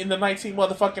born in the 19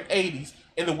 motherfucking 80s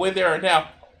and the way they are now,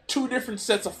 two different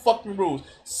sets of fucking rules.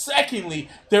 Secondly,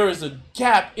 there is a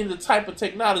gap in the type of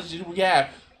technology we have.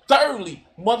 Thirdly,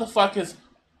 motherfuckers,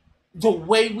 the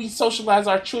way we socialize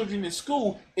our children in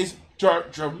school is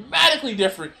dramatically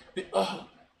different.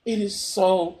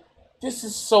 This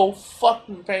is so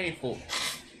fucking painful.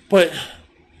 But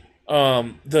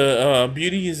the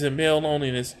beauty is in male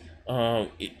loneliness.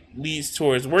 It leads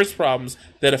towards worse problems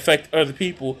that affect other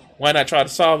people. Why not try to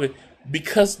solve it?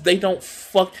 Because they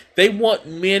want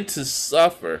men to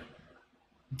suffer.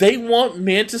 They want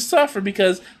men to suffer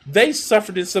because they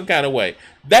suffered in some kind of way.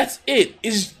 That's it.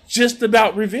 It's just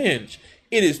about revenge.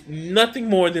 It is nothing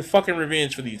more than fucking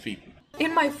revenge for these people.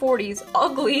 In my 40s,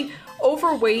 ugly,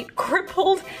 overweight,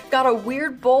 crippled, got a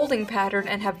weird balding pattern,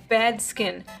 and have bad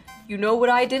skin. You know what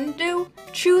I didn't do?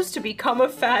 Choose to become a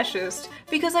fascist,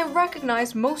 because I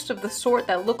recognize most of the sort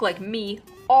that look like me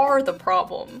are the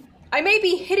problem. I may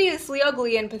be hideously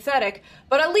ugly and pathetic,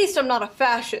 but at least I'm not a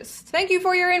fascist. Thank you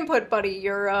for your input, buddy.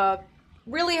 You're,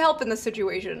 really helping the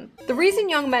situation. The reason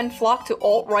young men flock to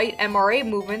alt-right MRA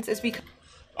movements is because...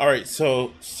 Alright,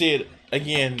 so, Sid,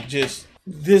 again, this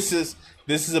is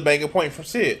a banger point for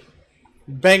Sid.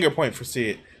 Banger point for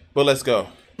Sid. But let's go.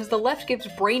 Because the left gives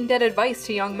brain-dead advice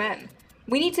to young men.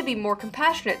 We need to be more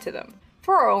compassionate to them,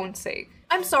 for our own sake.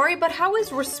 I'm sorry, but how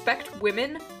is respect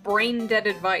women brain-dead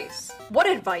advice? What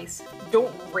advice?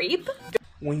 Don't rape?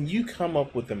 When you come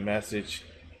up with a message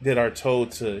that are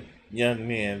told to young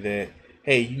men that,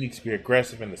 hey, you need to be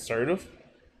aggressive and assertive,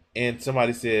 and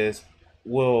somebody says,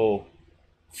 well,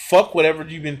 fuck whatever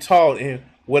you've been taught and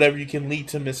whatever you can lead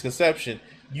to misconception,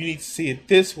 you need to see it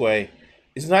this way.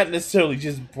 It's not necessarily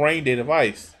just brain-dead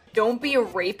advice. Don't be a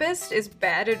rapist is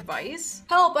bad advice?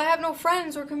 Help, I have no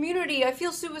friends or community, I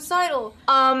feel suicidal.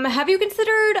 Have you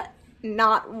considered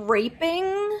not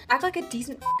raping? Act like a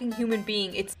decent fucking human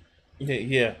being. It's...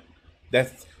 Yeah.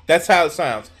 That's how it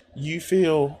sounds. You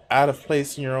feel out of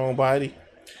place in your own body.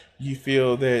 You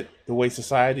feel that the way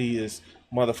society is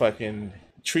motherfucking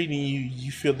treating you,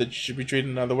 you feel that you should be treated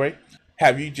another way.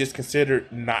 Have you just considered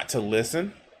not to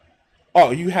listen?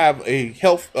 Oh, you have a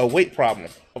weight problem.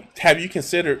 Have you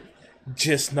considered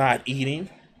just not eating?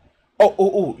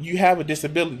 Oh, you have a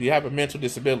disability. You have a mental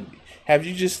disability. Have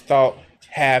you just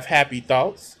have happy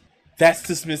thoughts? That's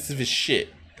dismissive as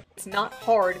shit. It's not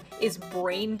hard is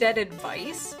brain-dead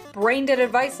advice. Brain-dead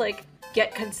advice like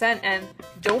get consent and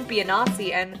don't be a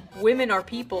Nazi and women are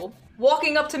people.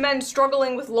 Walking up to men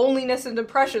struggling with loneliness and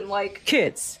depression like...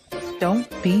 Kids, don't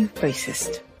be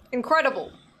racist.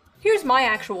 Incredible. Here's my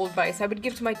actual advice I would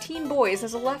give to my teen boys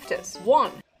as a leftist.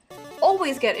 1.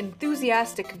 Always get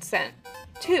enthusiastic consent.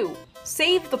 2.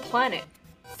 Save the planet.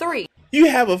 3. You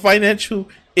have a financial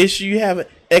issue, you have an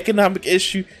economic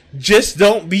issue, just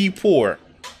don't be poor.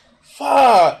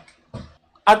 Fuck.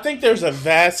 I think there's a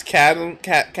vast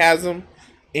chasm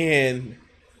in,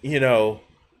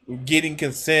 getting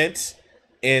consent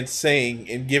and saying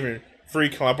and giving free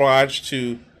carte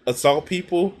to assault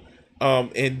people,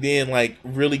 and then like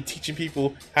really teaching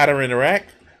people how to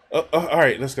interact. All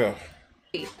right, let's go.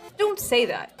 Don't say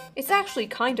that. It's actually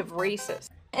kind of racist.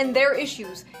 And their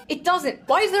issues, it doesn't.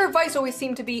 Why does their advice always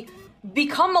seem to be,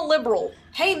 become a liberal?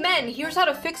 Hey men, here's how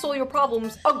to fix all your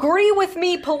problems. Agree with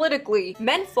me politically.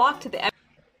 Men flock to the...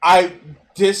 I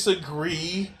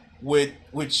disagree with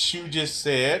what you just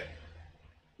said,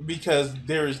 because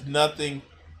there is nothing,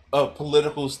 a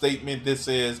political statement that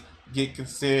says get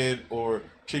consent or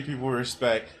treat people with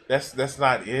respect. That's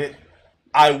not it.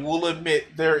 I will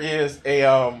admit there is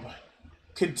a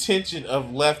contingent of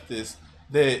leftists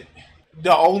that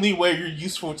the only way you're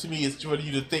useful to me is for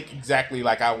you to think exactly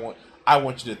like I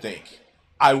want you to think.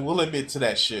 I will admit to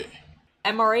that shit.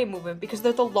 MRA movement because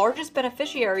they're the largest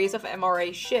beneficiaries of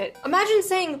MRA shit. Imagine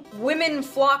saying women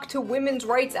flock to women's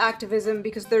rights activism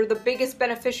because they're the biggest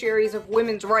beneficiaries of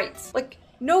women's rights. Like,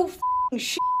 no f***ing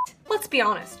shit. Let's be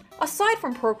honest. Aside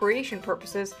from procreation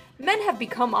purposes, men have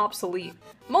become obsolete.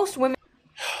 Most women...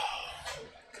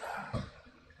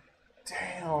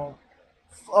 Damn.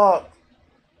 Fuck.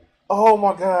 Oh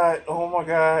my god. Oh my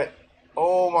god.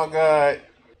 Oh my god.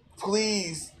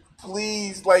 Please.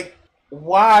 Please. Like,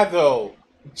 why though?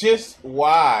 Just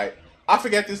why? I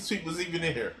forgot this tweet was even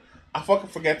in here. I fucking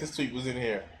forgot this tweet was in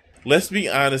here. Let's be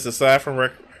honest, aside from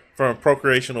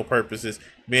procreational purposes,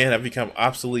 men have become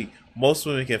obsolete. Most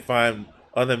women can find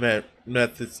other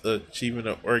methods of achieving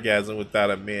an orgasm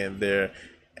without a man there.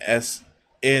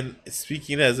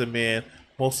 Speaking as a man,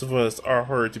 most of us are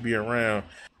hard to be around.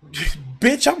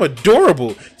 Bitch, I'm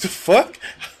adorable. The fuck?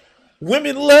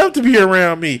 Women love to be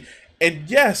around me. And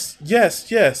yes.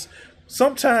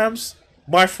 Sometimes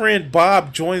my friend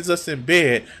Bob joins us in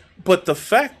bed, but the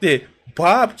fact that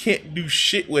Bob can't do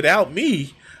shit without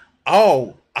me,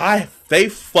 they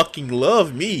fucking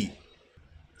love me.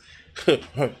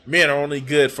 Men are only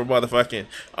good for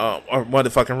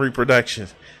motherfucking reproduction.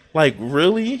 Like,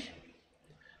 really?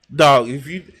 Dog, if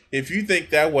you think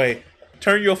that way,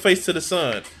 turn your face to the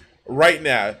sun right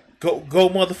now. Go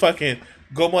motherfucking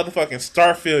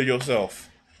Starfield yourself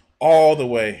all the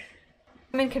way.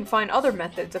 Women can find other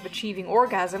methods of achieving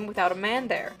orgasm without a man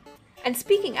there. And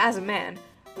speaking as a man,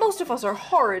 most of us are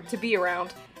horrid to be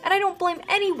around, and I don't blame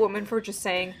any woman for just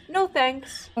saying, no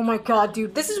thanks. Oh my god,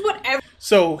 dude, this is what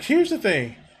So, here's the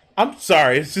thing. I'm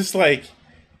sorry, it's just like,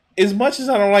 as much as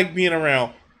I don't like being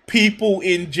around people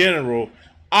in general,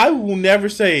 I will never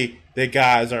say that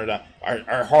guys are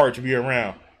hard to be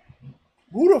around.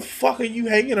 Who the fuck are you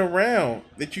hanging around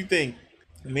that you think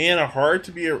men are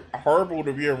horrible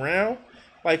to be around?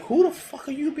 Like, who the fuck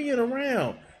are you being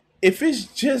around? If it's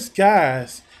just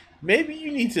guys, maybe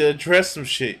you need to address some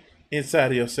shit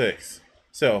inside of your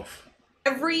self.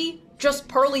 Every just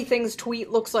pearly things tweet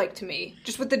looks like to me,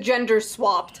 just with the gender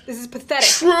swapped. This is pathetic.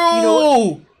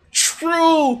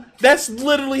 True. That's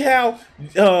literally how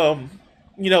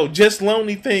just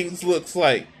lonely things looks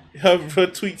like. Her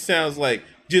tweet sounds like,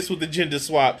 just with the gender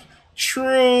swapped.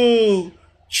 True.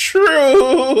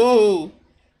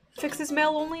 Fixes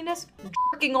male loneliness?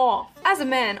 Jerking off. As a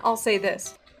man, I'll say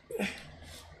this.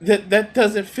 That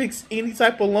doesn't fix any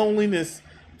type of loneliness.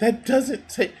 That doesn't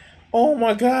take... Oh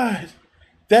my god.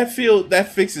 That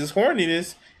fixes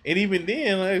horniness. And even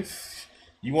then, like,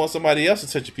 you want somebody else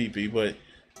to touch your pee-pee, but...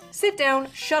 Sit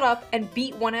down, shut up, and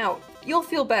beat one out. You'll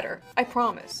feel better. I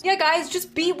promise. Yeah, guys,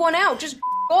 just beat one out. Just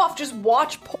off. Just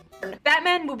watch porn.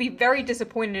 Batman will be very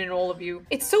disappointed in all of you.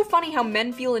 It's so funny how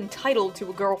men feel entitled to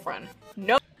a girlfriend.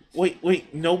 No.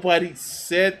 Wait, nobody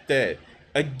said that.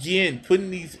 Again,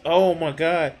 putting these, oh my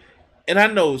god. And I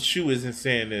know Shoe isn't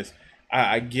saying this.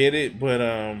 I get it, but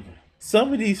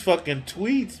some of these fucking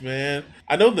tweets, man.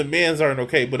 I know the men's aren't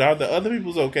okay, but are the other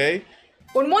people's okay?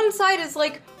 When one side is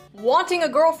like, wanting a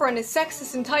girlfriend is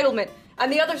sexist entitlement,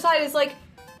 and the other side is like,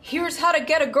 here's how to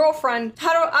get a girlfriend.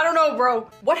 I don't know, bro.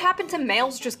 What happened to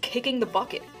males just kicking the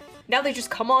bucket? Now they just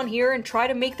come on here and try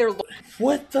to make their...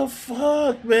 What the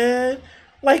fuck, man?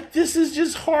 Like, this is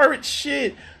just horrid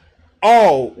shit.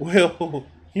 Oh, well,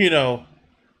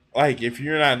 like, if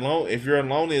you're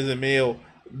lonely as a male,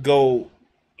 go,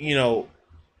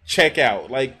 check out.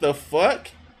 Like, the fuck?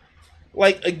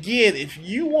 Like, again, if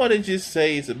you want to just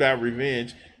say it's about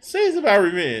revenge, say it's about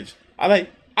revenge. I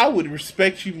would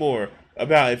respect you more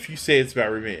about if you say it's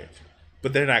about revenge.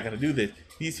 But they're not going to do this.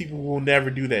 These people will never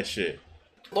do that shit.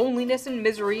 Loneliness and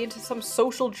misery into some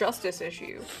social justice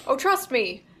issue. Oh, trust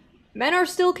me, men are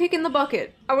still kicking the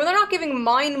bucket. And when they're not giving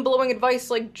mind-blowing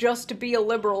advice like just to be a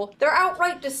liberal, they're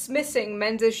outright dismissing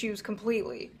men's issues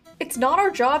completely. It's not our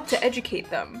job to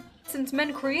educate them. Since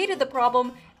men created the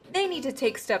problem, they need to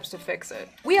take steps to fix it.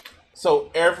 So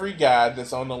every guy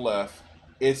that's on the left,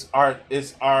 it's our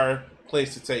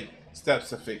place to take steps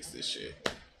to fix this shit.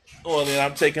 Well, then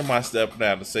I'm taking my step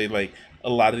now to say, like, a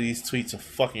lot of these tweets are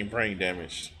fucking brain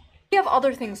damaged. We have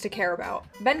other things to care about.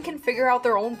 Men can figure out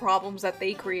their own problems that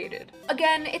they created.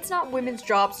 Again, it's not women's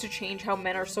jobs to change how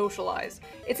men are socialized.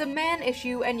 It's a man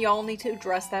issue, and y'all need to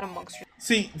address that amongst yourselves.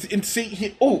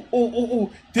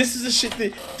 This is the shit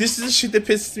that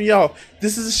pisses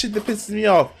me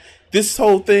off. This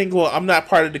whole thing, well, I'm not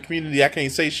part of the community, I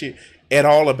can't say shit at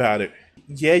all about it.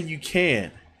 Yeah, you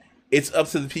can. It's up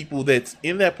to the people that's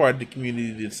in that part of the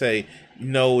community to say,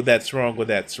 no, that's wrong or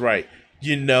that's right.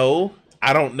 You know,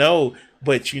 I don't know,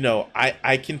 but you know,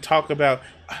 I can talk about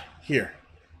here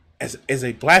as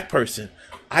a black person,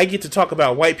 I get to talk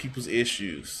about white people's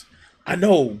issues. I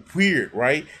know, weird,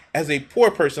 right? As a poor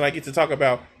person, I get to talk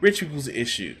about rich people's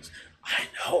issues. I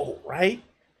know, right?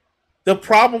 The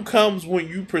problem comes when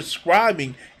you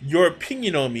prescribing your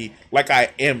opinion on me like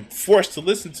I am forced to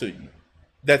listen to you.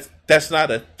 That's not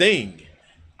a thing.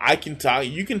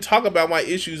 You can talk about my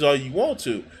issues all you want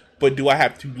to, but do I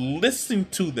have to listen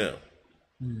to them?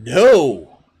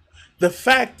 No. The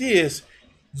fact is,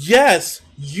 yes,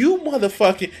 you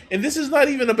motherfucking, and this is not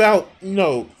even about, you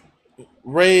know,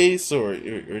 race or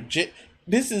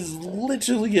this is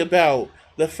literally about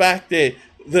the fact that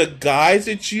the guys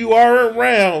that you are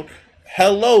around,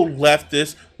 hello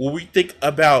leftists, when we think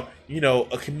about, you know,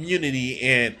 a community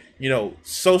and, you know,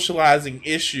 socializing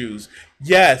issues,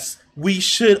 yes, we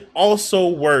should also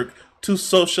work to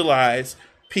socialize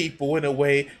people in a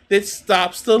way that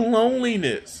stops the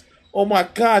loneliness. Oh my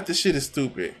god, this shit is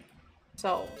stupid.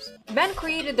 Men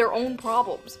created their own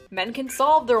problems. Men can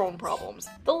solve their own problems.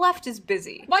 The left is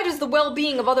busy. Why does the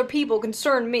well-being of other people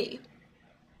concern me?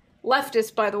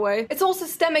 Leftist, by the way. It's all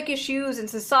systemic issues and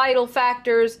societal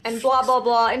factors and blah blah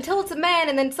blah until it's a man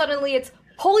and then suddenly it's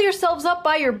pull yourselves up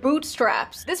by your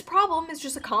bootstraps. This problem is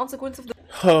just a consequence of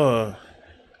the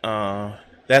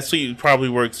that's what probably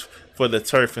works for the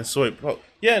turf and soy.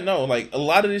 Yeah, no, like a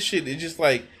lot of this shit is just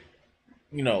like,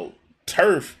 you know,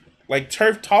 turf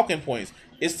talking points.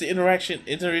 It's the introduction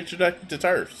to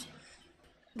turfs.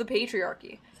 The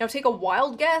patriarchy. Now take a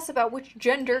wild guess about which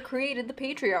gender created the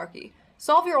patriarchy.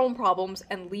 Solve your own problems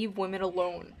and leave women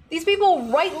alone. These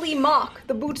people rightly mock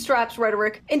the bootstraps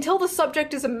rhetoric until the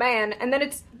subject is a man, and then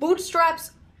it's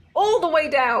bootstraps all the way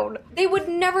down. They would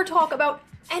never talk about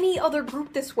any other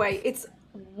group this way. It's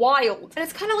wild. And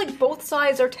it's kind of like both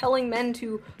sides are telling men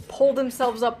to pull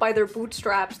themselves up by their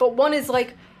bootstraps, but one is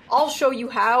like, I'll show you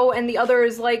how, and the other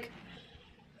is like,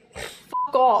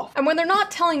 fuck off. And when they're not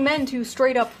telling men to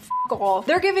straight up fuck off,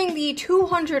 they're giving the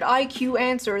 200 IQ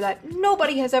answer that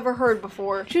nobody has ever heard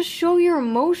before. Just show your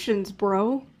emotions,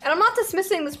 bro. And I'm not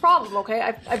dismissing this problem, okay?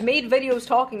 I've made videos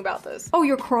talking about this. Oh,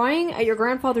 you're crying at your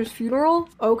grandfather's funeral?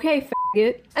 Okay,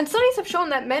 faggot. And studies have shown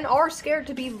that men are scared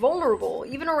to be vulnerable,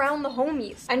 even around the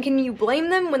homies. And can you blame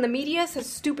them when the media says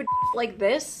stupid like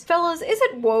this? Fellas, is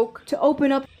it woke to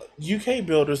open up? UK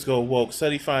builders go woke.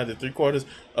 Study finds that 3/4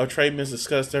 of tradesmen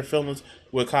discuss their feelings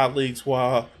with colleagues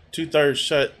while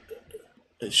 2/3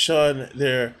 shun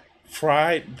their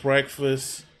fried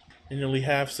breakfast and nearly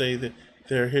half say that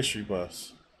they're history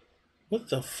buffs. What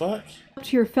the fuck?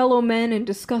 To your fellow men and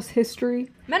discuss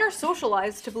history. Men are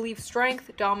socialized to believe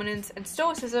strength, dominance, and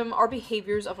stoicism are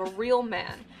behaviors of a real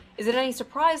man. Is it any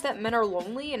surprise that men are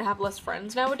lonely and have less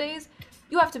friends nowadays?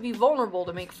 You have to be vulnerable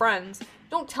to make friends.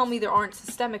 Don't tell me there aren't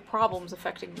systemic problems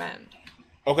affecting men.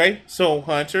 Okay, so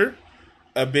Hunter,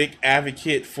 a big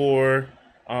advocate for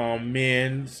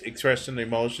men's expressing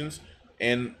emotions,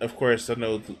 and of course I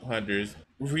know Hunter's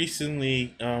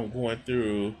recently going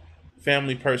through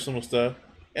family personal stuff,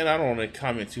 and I don't want to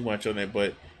comment too much on that,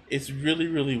 but it's really,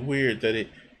 really weird that it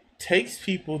takes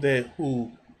people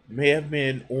who may have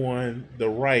been on the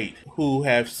right, who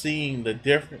have seen the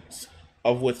difference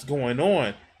of what's going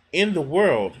on in the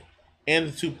world and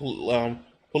the two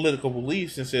political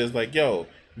beliefs, and says like, yo,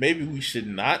 maybe we should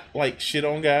not like shit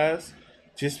on guys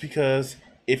just because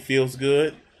it feels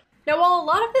good. Now, while a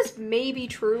lot of this may be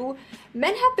true,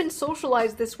 men have been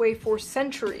socialized this way for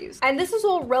centuries, and this is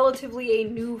all relatively a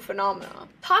new phenomenon.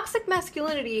 Toxic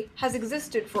masculinity has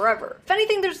existed forever. If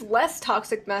anything, there's less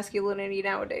toxic masculinity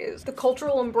nowadays. The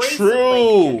cultural embrace of like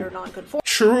gender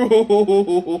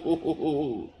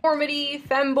non-conformity,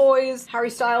 femboys,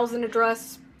 Harry Styles in a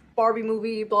dress, Barbie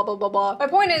movie, blah blah blah blah. My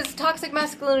point is, toxic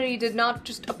masculinity did not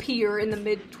just appear in the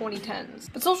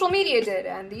mid-2010s. But social media did,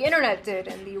 and the internet did,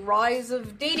 and the rise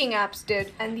of dating apps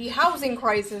did, and the housing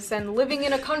crisis, and living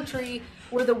in a country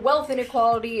where the wealth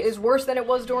inequality is worse than it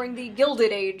was during the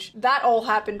Gilded Age. That all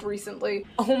happened recently.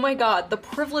 Oh my god, the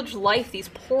privileged life these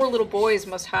poor little boys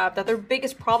must have, that their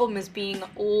biggest problem is being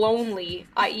lonely,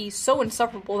 i.e. so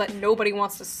insufferable that nobody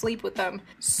wants to sleep with them.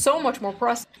 So much more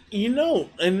pressing. You know,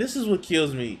 and this is what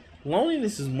kills me.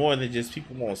 Loneliness is more than just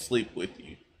people won't sleep with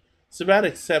you. It's about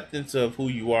acceptance of who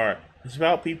you are. It's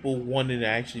about people wanting to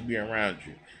actually be around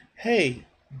you. Hey,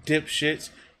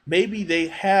 dipshits, maybe they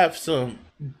have some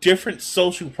different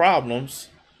social problems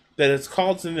that is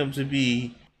causing them to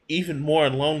be even more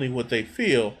lonely what they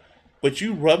feel, but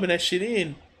you rubbing that shit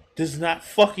in does not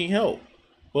fucking help.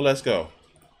 Well, let's go.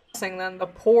 Than the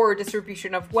poor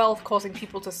distribution of wealth causing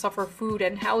people to suffer food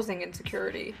and housing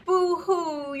insecurity.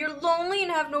 Boo-hoo, you're lonely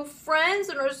and have no friends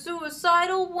and are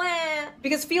suicidal, wah.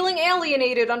 Because feeling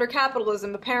alienated under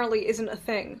capitalism apparently isn't a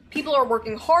thing. People are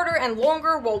working harder and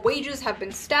longer while wages have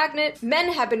been stagnant,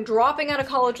 men have been dropping out of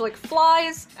college like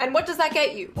flies, and what does that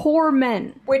get you? Poor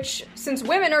men. Which, since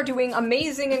women are doing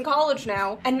amazing in college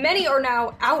now, and many are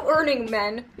now out-earning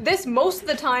men, this most of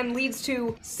the time leads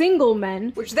to single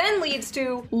men, which then leads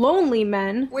to lonely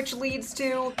men, which leads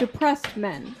to depressed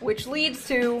men, which leads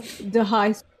to the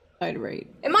high suicide rate.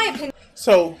 In my opinion.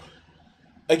 So,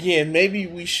 again, maybe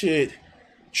we should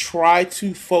try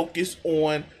to focus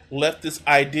on leftist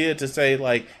idea to say,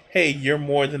 like, hey, you're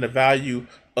more than the value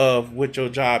of what your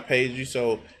job pays you.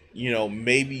 So, you know,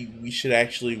 maybe we should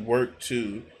actually work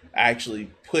to actually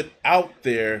put out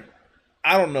there,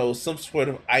 I don't know, some sort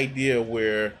of idea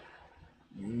where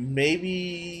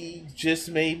maybe,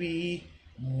 just maybe,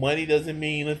 money doesn't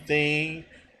mean a thing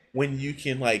when you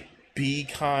can, like, be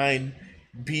kind,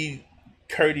 be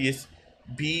courteous,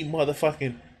 be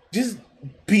motherfucking, just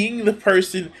being the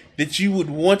person that you would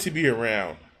want to be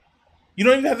around. You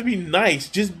don't even have to be nice,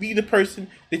 just be the person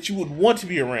that you would want to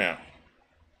be around.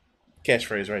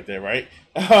 Catchphrase right there, right?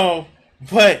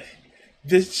 But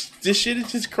this shit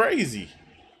is just crazy.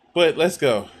 But let's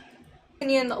go.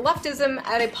 Leftism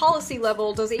at a policy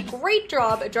level does a great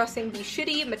job addressing the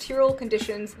shitty material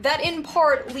conditions that in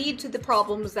part lead to the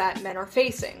problems that men are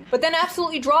facing, but then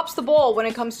absolutely drops the ball when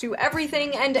it comes to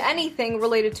everything and anything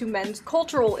related to men's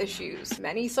cultural issues.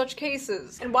 Many such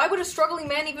cases. And why would a struggling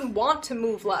man even want to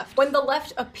move left when the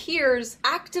left appears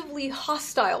actively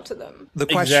hostile to them? The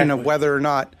question of whether or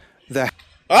not the...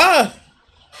 No,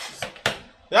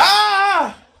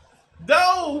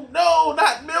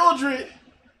 not Mildred!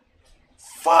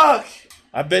 Fuck!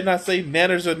 I bet not say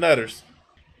nanners or nutters.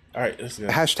 Alright, let's go.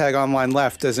 Hashtag online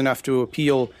left does enough to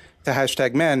appeal to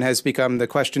hashtag men has become the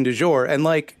question du jour. And,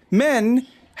 like, men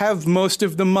have most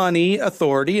of the money,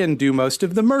 authority, and do most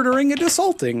of the murdering and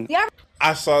assaulting. Yeah.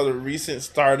 I saw the recent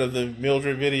start of the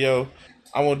Mildred video.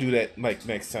 I won't do that, like,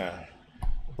 next time.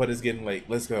 But it's getting late.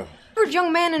 Let's go. The average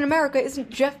young man in America isn't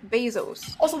Jeff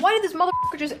Bezos. Also, why did this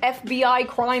motherfucker just FBI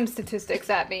crime statistics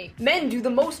at me? Men do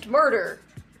the most murder.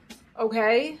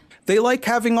 Okay. They like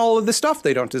having all of the stuff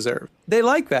they don't deserve. They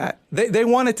like that. They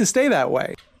want it to stay that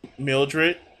way.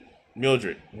 Mildred.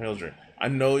 I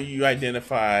know you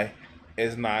identify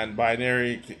as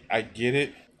non-binary. I get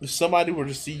it. If somebody were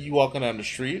to see you walking down the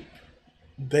street,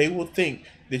 they will think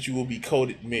that you will be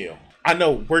coded male. I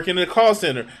know, working in a call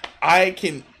center, I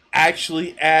can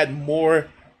actually add more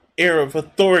air of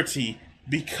authority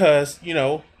because, you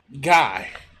know, guy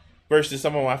versus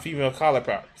some of my female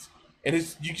counterparts. And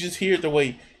it's, you just hear the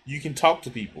way you can talk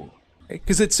to people.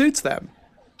 Because it suits them.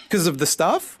 Because of the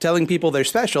stuff, telling people they're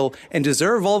special and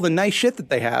deserve all the nice shit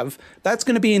that they have, that's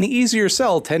going to be an easier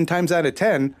sell 10 times out of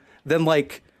 10 than,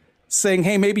 like, saying,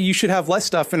 hey, maybe you should have less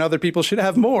stuff and other people should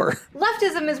have more.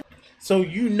 Leftism is... So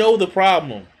you know the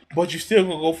problem, but you're still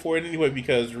going to go for it anyway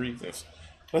because reasons.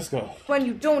 Let's go. When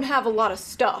you don't have a lot of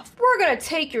stuff. We're going to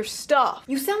take your stuff.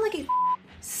 You sound like a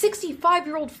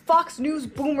 65-year-old Fox News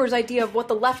boomer's idea of what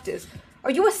the left is.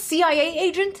 Are you a CIA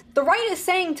agent? The right is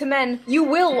saying to men, you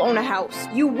will own a house.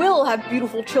 You will have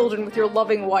beautiful children with your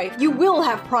loving wife. You will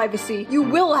have privacy. You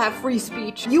will have free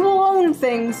speech. You will own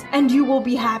things, and you will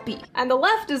be happy. And the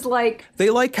left is like... They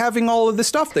like having all of the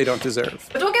stuff they don't deserve.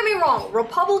 But don't get me wrong,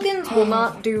 Republicans will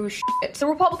not do shit. The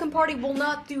Republican Party will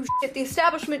not do shit. The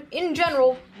establishment in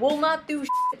general will not do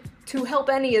shit to help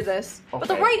any of this. Okay, but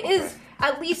the right is...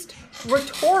 at least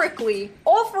rhetorically,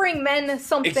 offering men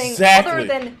something other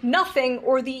than nothing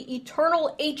or the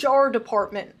eternal HR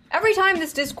department. Every time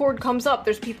this discord comes up,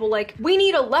 there's people like, we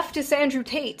need a leftist Andrew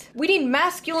Tate. We need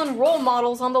masculine role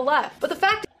models on the left. But the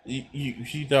fact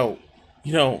you don't.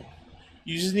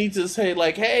 You just need to say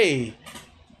like, hey,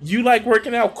 you like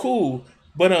working out, cool.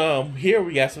 But here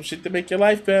we got some shit to make your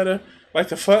life better. Like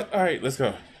the fuck? Alright, let's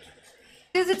go.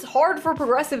 Is it's hard for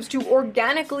progressives to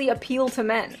organically appeal to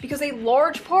men, because a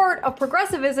large part of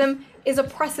progressivism is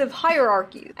oppressive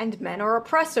hierarchies, and men are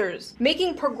oppressors.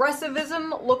 Making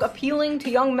progressivism look appealing to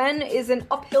young men is an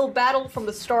uphill battle from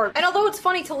the start. And although it's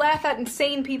funny to laugh at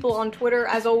insane people on Twitter,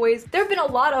 as always, there have been a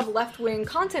lot of left-wing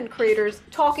content creators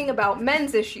talking about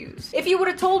men's issues. If you would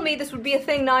have told me this would be a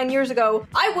thing 9 years ago,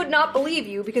 I would not believe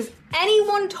you, because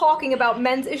anyone talking about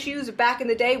men's issues back in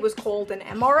the day was called an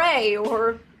MRA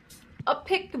or a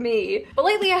pick-me. But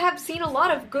lately I have seen a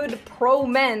lot of good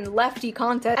pro-men lefty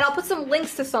content, and I'll put some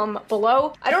links to some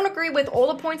below. I don't agree with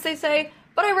all the points they say,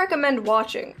 but I recommend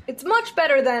watching. It's much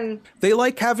better than... They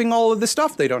like having all of the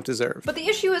stuff they don't deserve. But the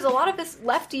issue is a lot of this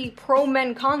lefty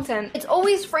pro-men content, it's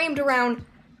always framed around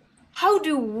how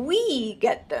do we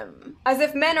get them? As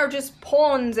if men are just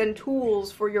pawns and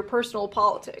tools for your personal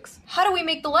politics. How do we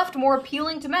make the left more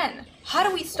appealing to men? How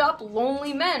do we stop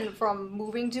lonely men from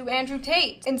moving to Andrew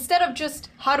Tate? Instead of just,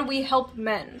 how do we help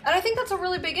men? And I think that's a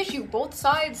really big issue. Both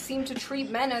sides seem to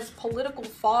treat men as political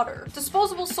fodder.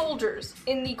 Disposable soldiers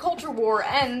in the culture war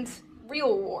and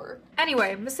real war.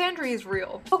 Anyway, misandry is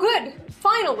real. Oh good,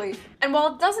 finally! And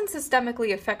while it doesn't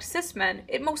systemically affect cis men,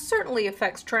 it most certainly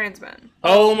affects trans men.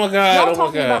 Oh my god, Y'all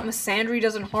talking about misandry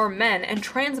doesn't harm men, and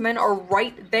trans men are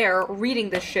right there reading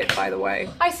this shit, by the way.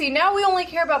 I see, now we only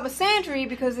care about misandry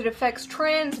because it affects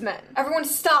trans men. Everyone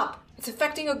stop! It's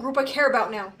affecting a group I care about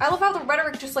now. I love how the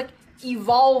rhetoric just like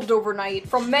evolved overnight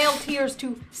from male tears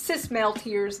to cis male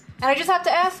tears. And I just have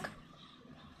to ask,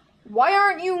 why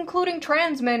aren't you including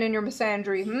trans men in your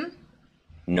misandry,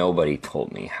 Nobody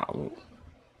told me how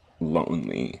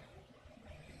lonely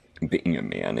being a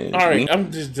man is. Alright,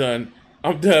 I'm just done.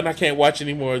 I'm done. I can't watch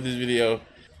any more of this video.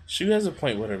 She has a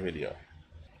point with her video.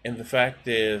 And the fact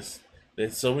is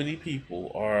that so many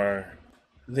people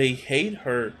they hate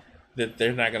her that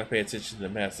they're not going to pay attention to the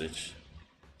message.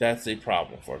 That's a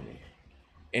problem for me.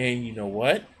 And you know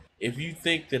what? If you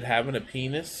think that having a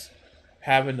penis,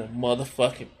 having a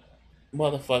motherfucking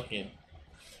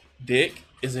dick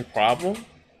is a problem,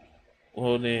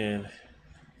 well then,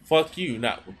 fuck you.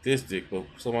 Not with this dick, but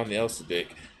someone else's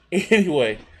dick.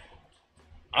 Anyway,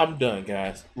 I'm done,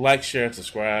 guys. Like, share, and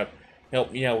subscribe.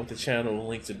 Help me out with the channel. The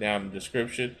links are down in the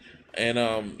description.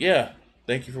 And yeah,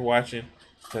 thank you for watching.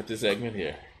 Cut this segment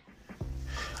here.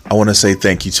 I want to say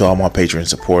thank you to all my Patreon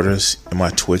supporters and my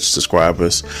Twitch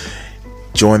subscribers.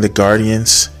 Join the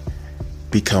Guardians,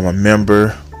 become a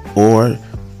member, or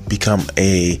become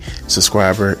a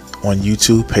subscriber on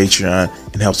YouTube, Patreon,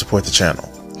 and help support the channel.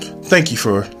 Thank you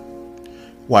for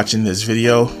watching this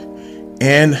video,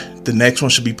 and the next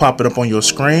one should be popping up on your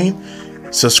screen.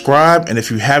 Subscribe, and if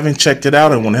you haven't checked it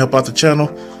out and want to help out the channel,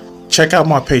 check out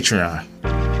my Patreon.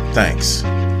 Thanks.